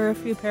for a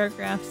few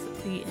paragraphs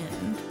at the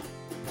end.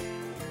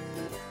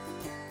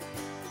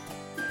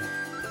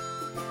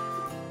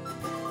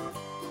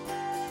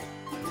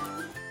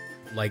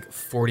 Like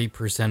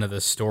 40% of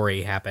the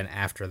story happen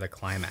after the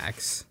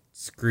climax.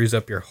 Screws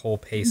up your whole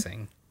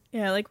pacing.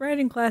 Yeah, like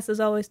writing classes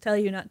always tell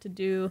you not to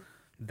do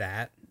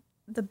That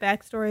the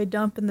backstory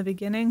dump in the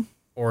beginning.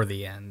 or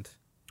the end.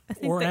 I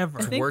think Or they, ever.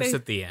 I think Worse they,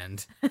 at the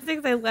end. I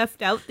think they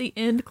left out the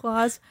end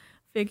clause,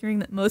 figuring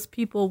that most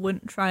people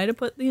wouldn't try to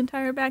put the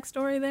entire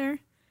backstory there.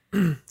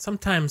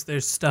 Sometimes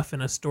there's stuff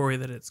in a story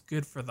that it's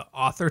good for the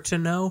author to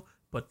know,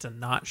 but to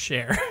not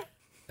share.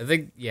 I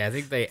think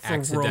they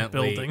For world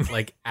building.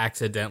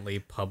 accidentally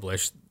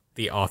published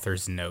the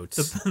author's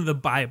notes. the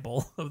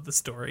Bible of the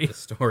story. The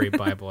story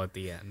Bible at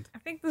the end. I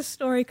think the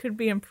story could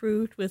be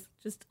improved with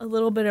just a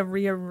little bit of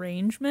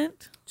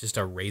rearrangement. Just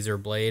a razor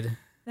blade.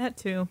 That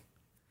too.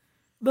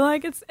 But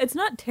like it's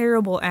not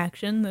terrible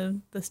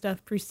action, the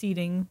stuff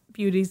preceding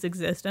Beauty's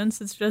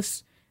existence. It's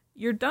just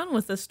you're done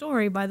with the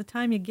story by the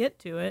time you get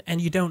to it. And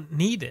you don't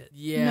need it.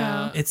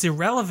 Yeah. It's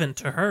irrelevant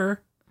to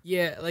her.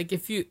 Yeah, like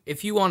if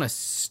you want to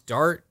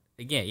start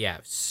again,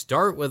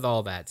 start with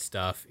all that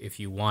stuff if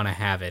you want to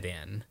have it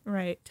in.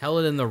 Right. Tell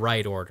it in the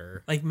right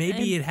order. Like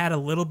maybe it had a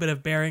little bit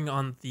of bearing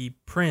on the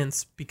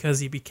prince because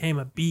he became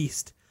a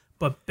beast,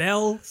 but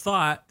Belle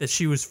thought that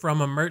she was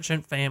from a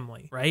merchant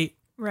family, right?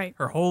 Right.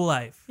 Her whole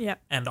life.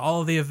 Yep. And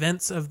all of the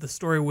events of the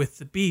story with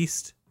the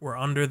beast were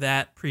under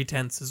that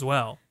pretense as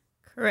well.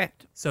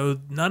 Correct. So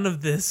none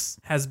of this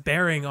has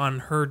bearing on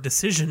her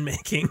decision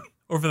making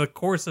over the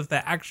course of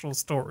the actual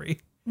story.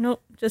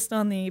 Nope. Just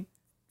on the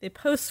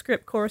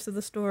postscript course of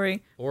the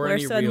story, Or where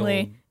any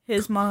suddenly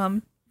his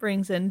mom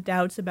brings in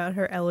doubts about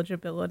her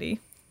eligibility.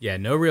 Yeah,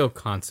 no real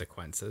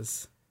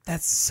consequences.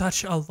 That's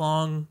such a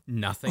long,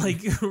 Nothing.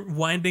 like,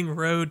 winding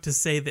road to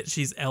say that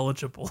she's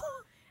eligible.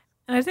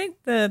 And I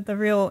think the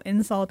real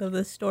insult of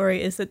this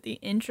story is that the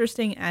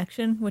interesting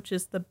action, which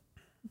is the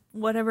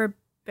whatever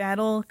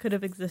battle could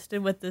have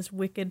existed with this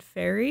wicked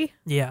fairy,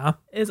 Yeah.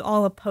 is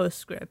all a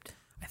postscript.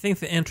 I think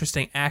the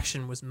interesting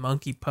action was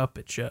monkey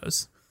puppet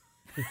shows.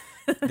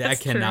 that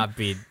true. cannot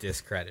be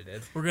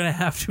discredited. We're going to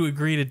have to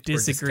agree to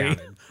disagree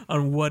discounted.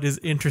 on what is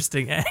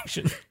interesting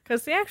action.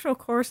 Because the actual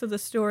course of the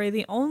story,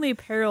 the only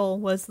peril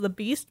was the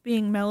beast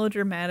being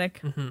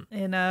melodramatic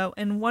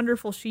in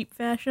wonderful sheep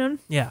fashion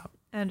Yeah.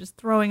 and just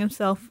throwing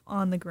himself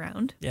on the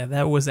ground. Yeah,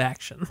 that was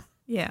action.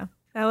 Yeah,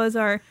 that was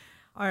our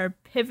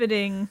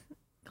pivoting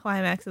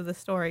climax of the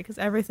story, because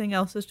everything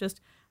else is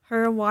just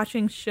her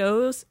watching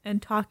shows and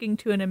talking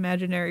to an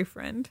imaginary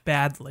friend.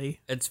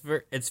 Badly. It's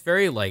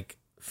very like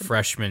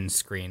freshman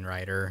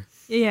screenwriter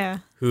Yeah,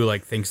 who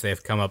like thinks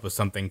they've come up with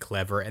something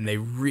clever and they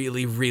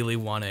really, really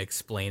want to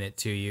explain it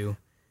to you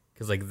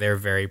because like they're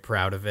very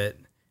proud of it.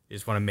 They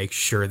just want to make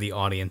sure the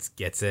audience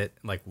gets it,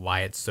 like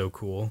why it's so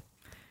cool.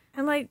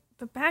 and like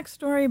the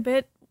backstory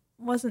bit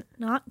wasn't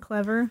not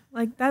clever.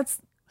 Like that's,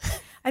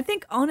 I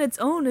think on its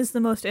own is the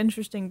most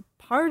interesting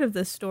part of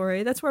this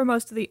story. That's where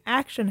most of the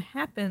action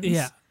happens.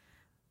 Yeah.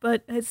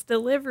 But its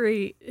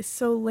delivery is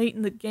so late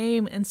in the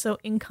game and so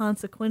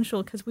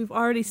inconsequential because we've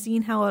already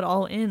seen how it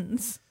all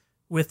ends.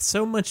 With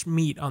so much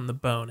meat on the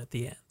bone at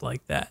the end,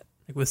 like that.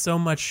 Like with so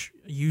much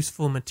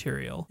useful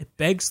material. It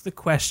begs the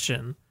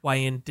question why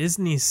in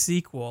Disney's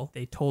sequel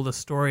they told a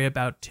story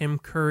about Tim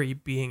Curry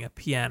being a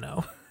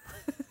piano.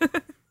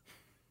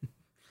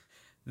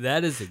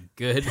 That is a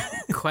good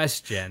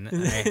question.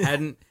 I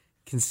hadn't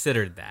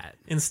considered that.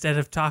 Instead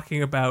of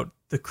talking about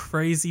the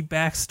crazy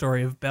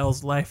backstory of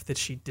Belle's life that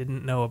she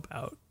didn't know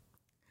about.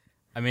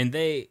 I mean,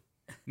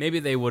 maybe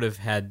they would have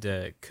had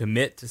to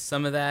commit to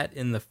some of that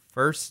in the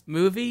first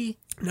movie.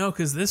 No,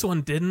 because this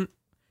one didn't.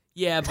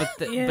 Yeah, but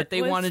Yeah, but they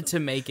it was- wanted to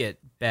make it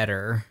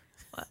better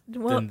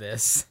Well, than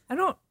this. I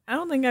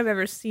don't think I've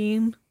ever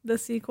seen the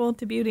sequel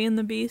to Beauty and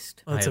the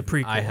Beast. Well, it's a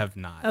prequel. I have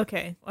not.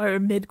 Okay, or a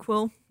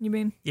midquel, you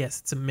mean? Yes,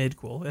 it's a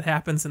midquel. It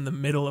happens in the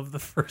middle of the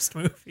first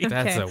movie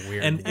That's Okay. a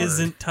weird and word.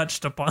 isn't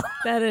touched upon.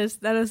 That is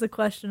the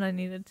question I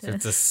needed to,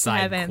 It's a to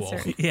side have quel.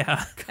 answered.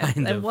 Yeah.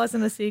 kind It of.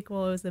 wasn't a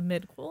sequel; it was a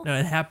midquel. No,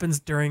 it happens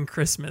during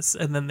Christmas,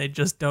 and then they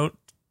just don't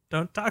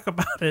talk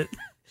about it.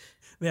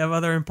 They have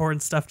other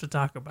important stuff to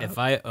talk about. If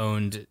I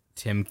owned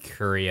Tim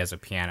Curry as a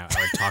piano,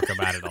 I would talk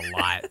about it a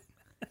lot.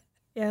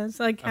 Yeah, it's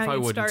like I how probably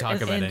you wouldn't start talk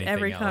and about end anything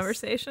every else.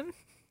 conversation.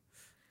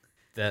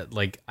 that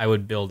like I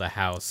would build a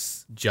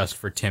house just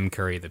for Tim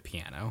Curry the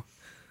piano.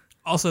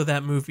 Also,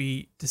 that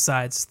movie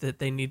decides that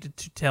they needed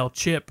to tell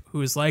Chip,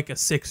 who is like a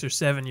 6 or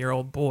 7 year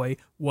old boy,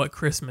 what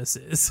Christmas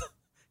is,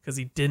 because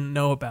he didn't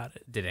know about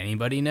it. Did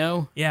anybody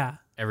know? Yeah.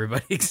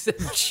 Everybody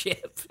except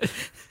Chip.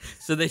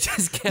 So they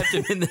just kept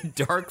him in the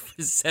dark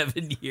for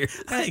 7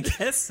 years. I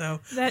guess so.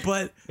 That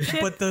But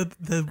Chip-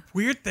 the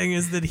weird thing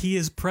is that he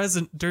is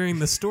present during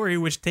the story,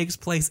 which takes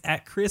place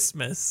at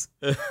Christmas.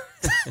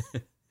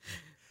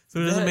 So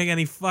it doesn't make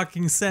any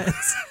fucking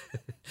sense.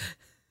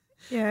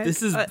 Yeah. This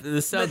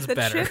sounds the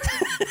better.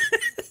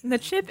 The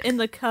chip in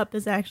the cup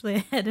is actually a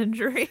head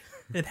injury.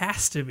 It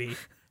has to be.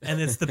 And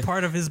it's the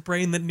part of his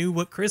brain that knew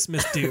what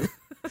Christmas do.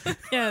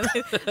 Yeah,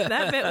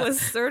 that bit was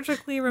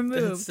surgically That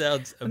removed.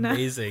 sounds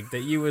amazing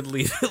that you would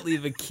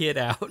leave a kid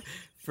out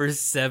for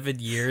 7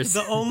 years.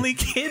 The only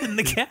kid in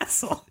the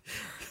castle.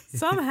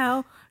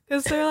 Somehow,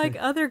 because they're like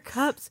other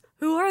cups.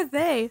 Who are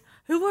they?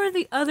 Who are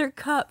the other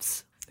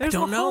cups? There's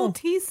don't a whole know.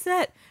 tea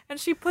set, and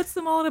she puts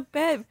them all to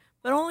bed,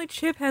 but only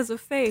Chip has a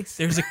face.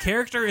 There's a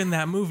character in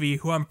that movie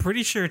who I'm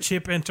pretty sure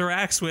Chip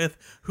interacts with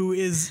who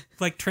is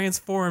like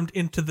transformed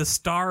into the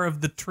star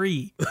of the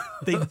tree.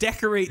 They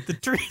decorate the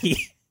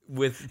tree.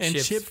 With And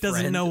Chip's Chip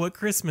doesn't friend, know what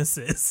Christmas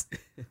is.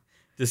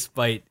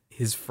 despite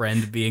his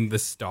friend being the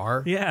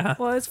star. Yeah.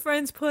 Well, his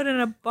friends put in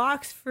a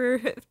box for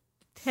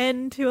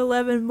 10 to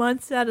 11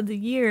 months out of the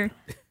year.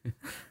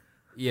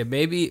 Yeah,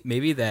 maybe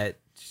that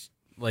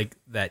like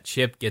that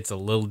Chip gets a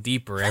little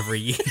deeper every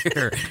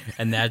year,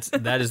 and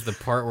that is the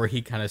part where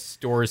he kind of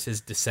stores his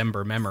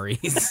December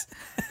memories.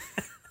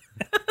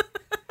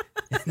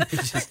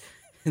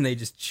 and they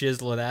just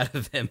chisel it out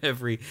of him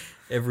every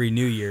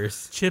New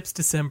Year's. Chip's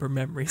December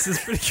memories is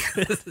pretty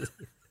good.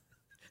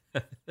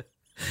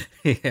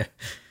 Yeah,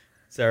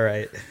 it's all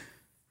right.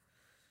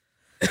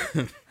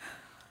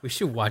 We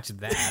should watch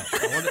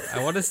that.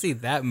 I want to see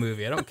that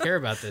movie. I don't care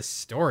about this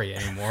story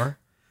anymore.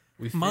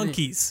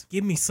 Monkeys.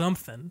 Give me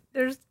something.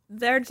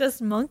 They're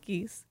just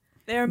monkeys.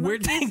 They're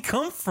Where'd monkeys. they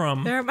come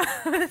from?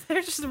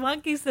 They're just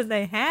monkeys that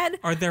they had.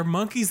 Are there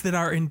monkeys that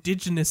are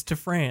indigenous to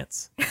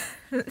France?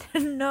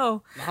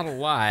 No, Not a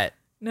lot.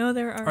 no,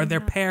 there are. Are there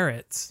not.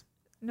 parrots?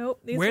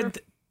 Nope. These Where are.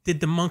 did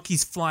the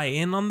monkeys fly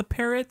in on the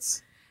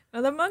parrots? Now,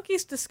 the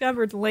monkeys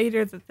discovered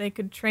later that they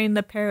could train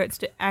the parrots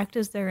to act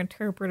as their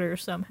interpreter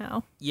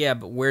somehow. Yeah,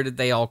 but where did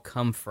they all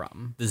come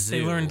from? The zoo.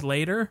 They learned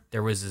later.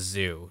 There was a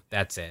zoo.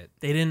 That's it.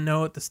 They didn't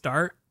know at the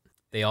start.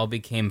 They all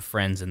became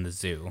friends in the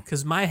zoo.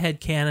 Because my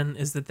headcanon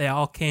is that they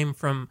all came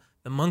from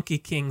the Monkey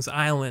King's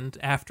island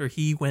after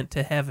he went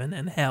to heaven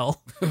and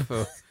hell.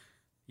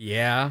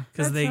 Yeah,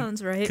 That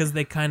sounds right. Because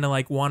they kind of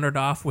like wandered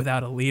off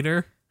without a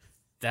leader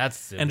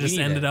that's and just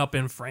ended up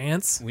in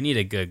France. We need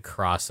a good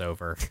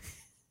crossover.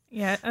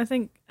 Yeah, I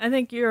think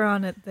you're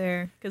on it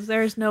there because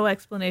there's no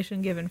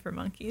explanation given for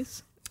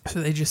monkeys.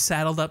 So they just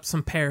saddled up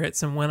some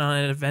parrots and went on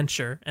an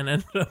adventure and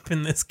ended up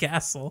in this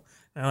castle.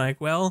 And I'm like,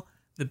 well,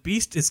 the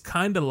beast is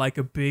kind of like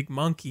a big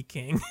monkey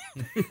king.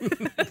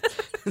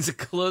 It's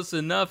close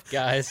enough,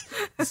 guys.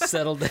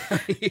 Settle down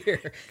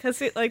here. Because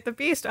like the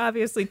beast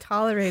obviously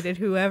tolerated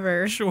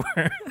whoever. Sure.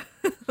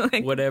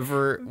 Like,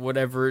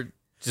 Whatever.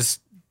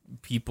 Just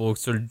people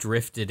sort of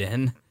drifted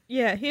in.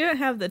 yeah, he didn't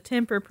have the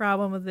temper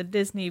problem of the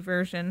Disney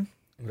version.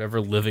 Whatever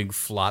living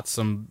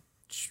flotsam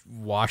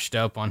washed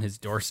up on his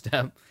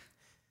doorstep.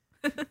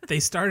 They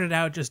started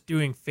out just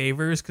doing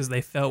favors because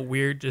they felt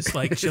weird just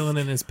like chilling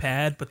in his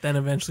pad, but then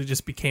eventually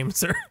just became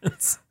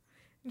servants.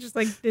 Just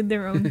like did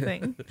their own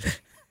thing.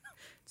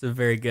 It's a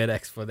very good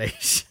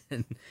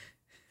explanation.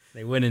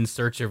 They went in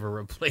search of a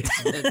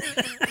replacement.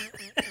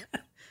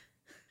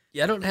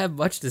 Yeah, I don't have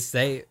much to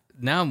say.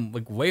 Now I'm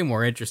like way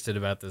more interested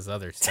about this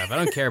other stuff. I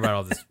don't care about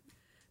all this.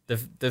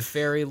 The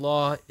fairy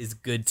law is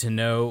good to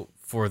know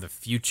for the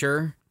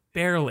future.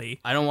 Barely.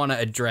 I don't want to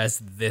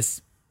address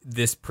this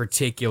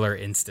particular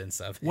instance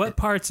of it. What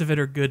parts of it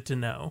are good to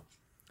know?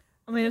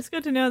 I mean, it's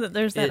good to know that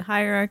there's that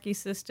hierarchy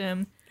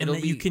system. And It'll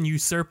that you be- can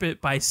usurp it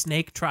by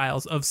snake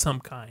trials of some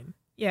kind.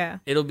 Yeah.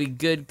 It'll be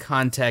good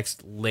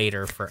context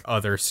later for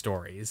other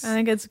stories. I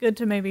think it's good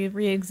to maybe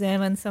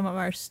re-examine some of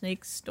our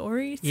snake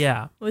stories.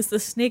 Yeah. Was the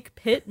snake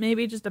pit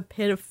maybe just a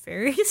pit of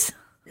fairies?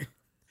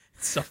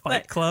 It's a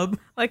fight club.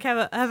 Like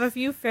have a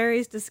few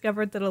fairies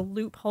discovered that a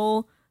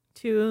loophole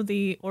to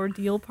the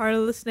ordeal part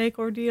of the snake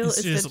ordeal It's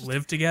is just to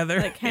live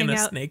together like hang in a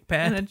out snake in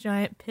a pad.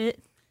 giant pit.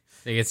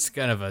 I think it's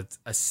kind of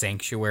a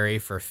sanctuary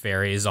for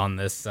fairies on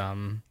this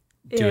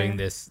doing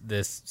this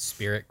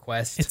spirit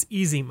quest. It's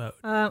easy mode.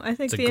 I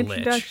think It's a the glitch.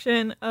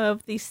 introduction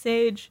of the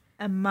sage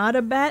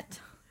Amadabat,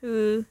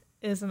 who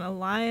is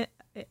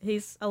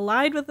he's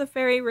allied with the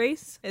fairy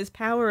race. His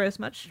power is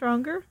much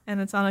stronger,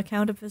 and it's on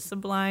account of his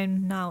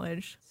sublime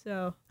knowledge.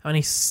 So How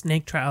many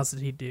snake trials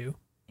did he do?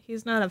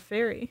 he's not a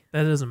fairy.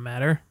 That doesn't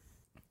matter.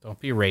 Don't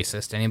be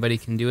racist. Anybody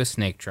can do a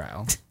snake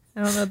trial.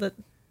 I don't know that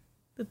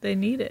they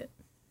need it.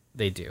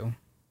 They do.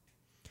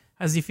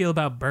 How does he feel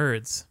about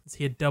birds? Is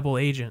he a double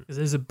agent? Because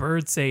there's a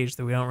bird sage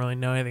that we don't really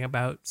know anything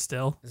about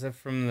still. Is that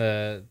from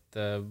the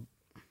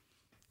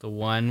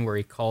one where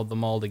he called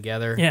them all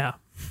together? Yeah.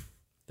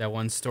 That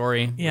one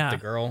story Yeah. with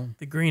the girl,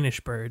 The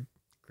greenish bird.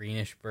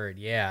 greenish bird.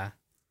 Yeah,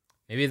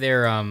 maybe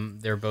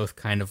they're both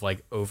kind of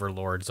like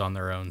overlords on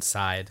their own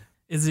side.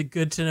 Is it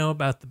good to know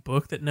about the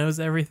book that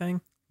knows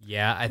everything?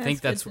 Yeah, I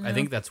think That's good to I know.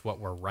 think that's what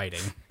we're writing.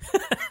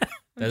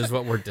 That is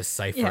what we're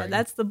deciphering. Yeah,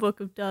 that's the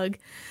Book of Doug.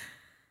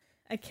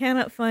 I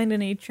cannot find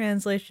any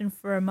translation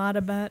for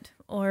Amadabat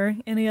or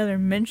any other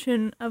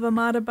mention of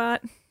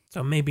Amadabat.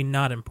 So maybe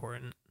not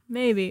important.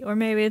 Maybe, or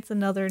maybe it's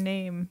another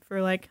name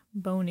for like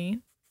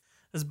Boney.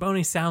 Does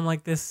Boney sound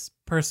like this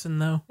person,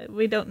 though?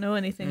 We don't know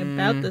anything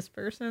about this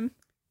person.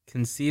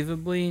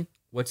 Conceivably,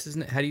 what's his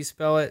name? How do you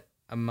spell it?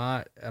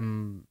 Amadabat.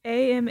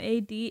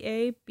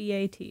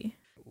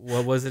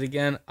 What was it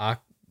again? I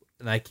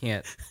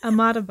can't.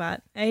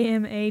 Amadabat.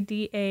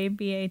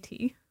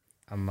 Amadabat.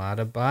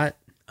 Amadabat.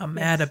 A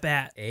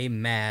madabat. A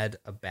mad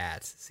a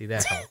bat. See,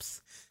 that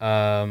helps.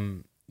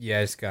 Yeah,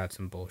 it's got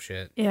some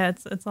bullshit. Yeah,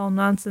 it's all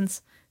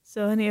nonsense.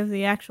 So any of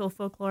the actual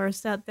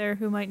folklorists out there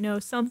who might know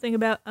something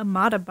about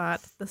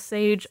Amadabat, the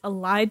sage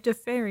allied to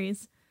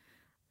fairies,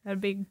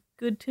 that'd be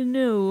good to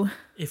know.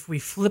 If we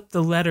flip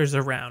the letters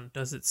around,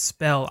 does it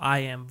spell I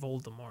am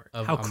Voldemort?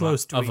 How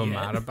close do we get?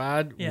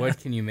 Ahmadabad? Yeah. What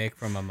can you make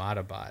from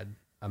Ahmadabad?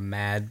 A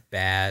mad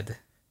bad.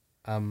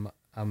 A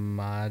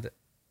mad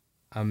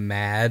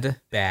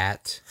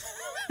bat.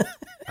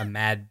 A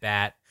mad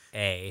bat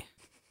A.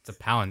 It's a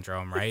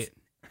palindrome, right?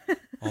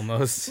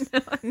 Almost.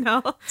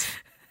 No.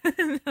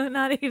 No,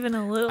 not even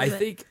a little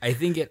bit. I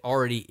think it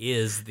already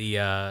is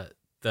the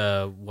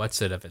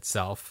what's it of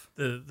itself.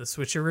 The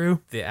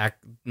switcheroo?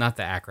 Not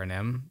the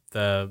acronym.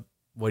 The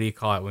what do you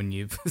call it when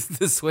you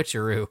the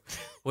switcheroo?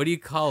 What do you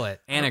call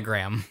it?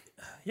 Anagram.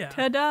 Yeah.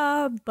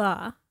 Ta-da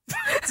ba.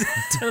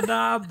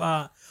 Ta-da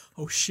ba.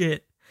 Oh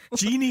shit.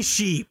 Genie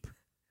sheep.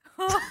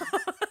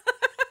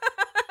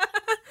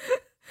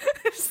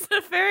 If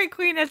the fairy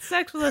queen had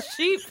sex with a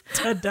sheep.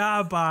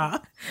 Ta-da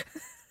ba.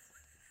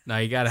 No,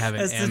 you gotta have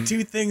an That's M. the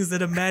two things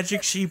that a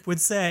magic sheep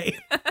would say.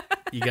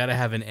 You gotta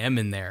have an M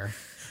in there.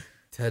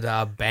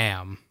 Ta-da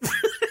bam.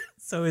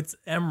 So it's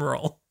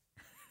Emerald.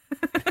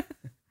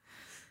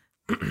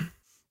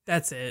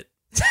 That's it.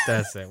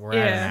 That's it. We're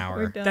at an hour.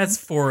 We're done. That's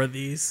 4 of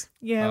these.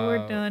 Yeah,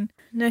 we're done.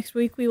 Next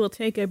week we will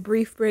take a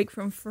brief break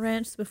from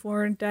France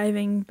before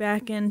diving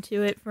back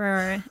into it for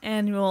our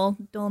annual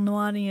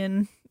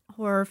Dolnoanian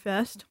Horror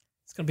Fest.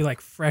 It's going to be like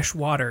fresh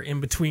water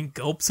in between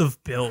gulps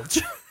of bilge.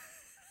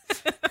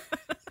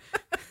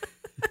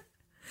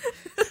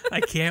 I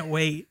can't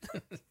wait.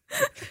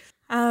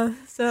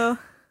 So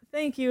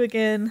thank you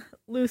again,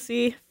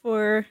 Lucy,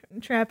 for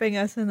trapping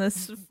us in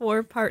this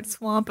 4-part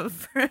swamp of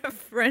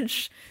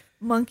French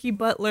monkey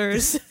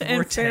butlers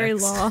and fairy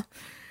vortex.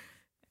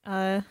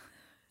 law.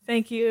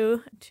 Thank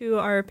you to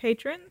our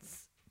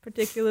patrons,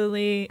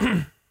 particularly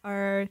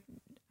our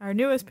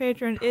newest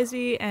patron,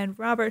 Izzy, and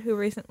Robert, who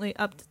recently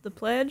upped the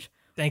pledge.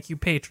 Thank you,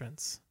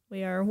 patrons.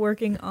 We are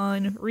working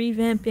on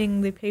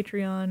revamping the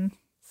Patreon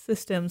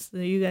system so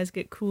that you guys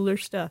get cooler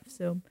stuff.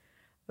 So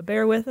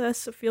bear with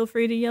us. Feel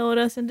free to yell at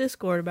us in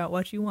Discord about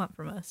what you want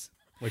from us.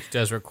 Which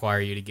does require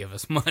you to give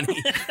us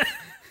money.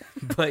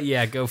 But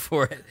yeah, go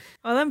for it.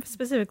 Well, them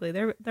specifically,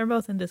 they're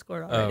both in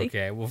Discord already.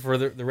 Okay, well, for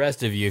the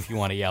rest of you, if you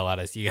want to yell at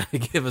us, you got to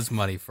give us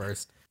money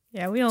first.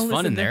 Yeah, we don't It's fun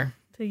listen in there.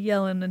 to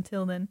yelling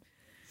until then.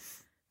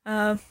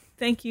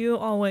 Thank you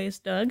always,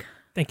 Doug.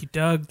 Thank you,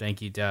 Doug.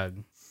 Thank you,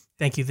 Doug.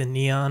 Thank you, the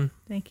Neon.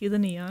 Thank you, the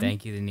Neon.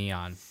 Thank you, the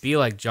Neon. Be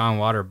like John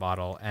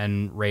Waterbottle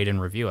and rate and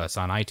review us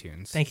on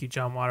iTunes. Thank you,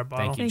 John Waterbottle.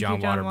 Thank you, Thank John,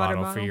 you, John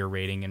Waterbottle, for Waterbottle. your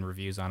rating and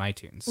reviews on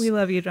iTunes. We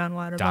love you, John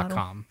Waterbottle.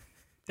 .com.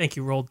 Thank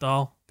you, Roll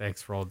Doll.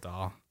 Thanks, Roll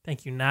Doll.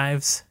 Thank you,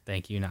 Knives.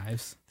 Thank you,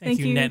 Knives. Thank Thank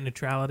you, you. Net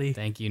Neutrality.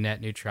 Thank you,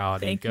 net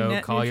neutrality. Thank you, Go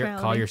net call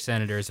neutrality. your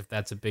senators if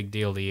that's a big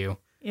deal to you.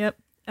 Yep,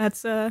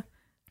 that's and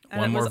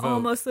One it more was vote.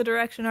 almost the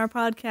direction our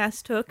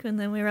podcast took, and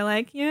then we were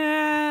like,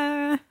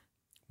 yeah.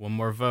 One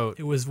more vote.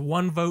 It was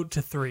 1 vote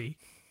to 3.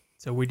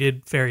 So we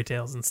did fairy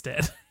tales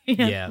instead.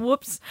 Yeah.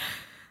 Whoops.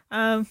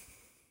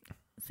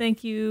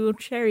 Thank you,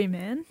 Cherry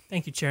Man.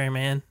 Thank you, Cherry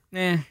Man.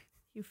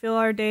 You fill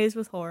our days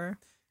with horror.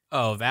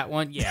 Oh, that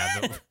one? Yeah.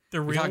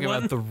 The We're real talking one.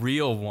 about the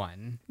real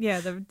one. Yeah,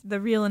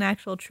 the real and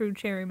actual true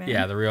Cherry Man.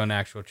 Yeah, the real and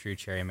actual true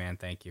cherry man.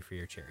 Thank you for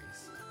your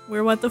cherries.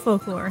 We're what the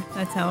folklore.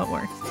 That's how it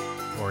works.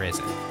 Or is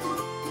it?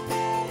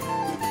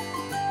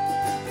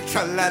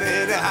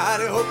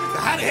 Tra-la-di-di-hi-di-ho,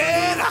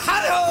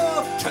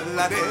 hi-di-hi-di-hi-di-ho,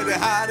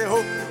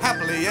 tra-la-di-di-hi-di-ho,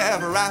 happily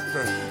ever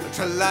after.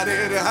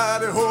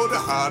 Tra-la-di-di-hi-di-ho,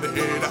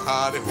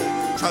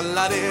 hi-di-hi-di-hi-di-ho,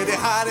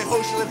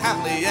 tra-la-di-di-hi-di-ho, she lived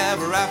happily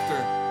ever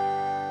after.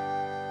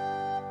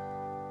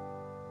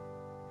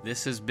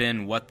 This has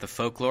been What the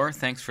Folklore.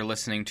 Thanks for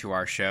listening to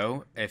our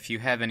show. If you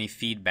have any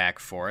feedback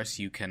for us,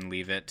 you can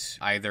leave it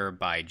either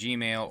by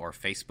Gmail or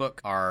Facebook.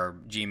 Our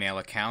Gmail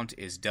account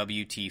is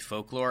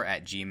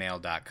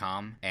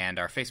wtfolklore@gmail.com, and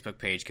our Facebook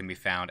page can be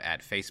found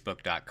at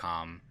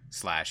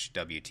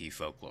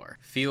facebook.com/WTfolklore.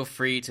 Feel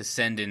free to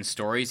send in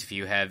stories if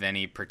you have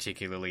any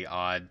particularly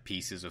odd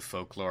pieces of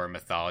folklore or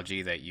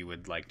mythology that you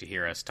would like to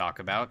hear us talk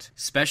about.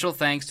 Special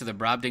thanks to the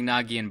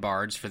Brobdingnagian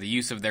Bards for the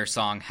use of their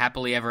song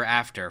Happily Ever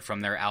After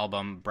from their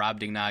album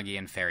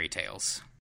Brobdingnagian Fairy Tales.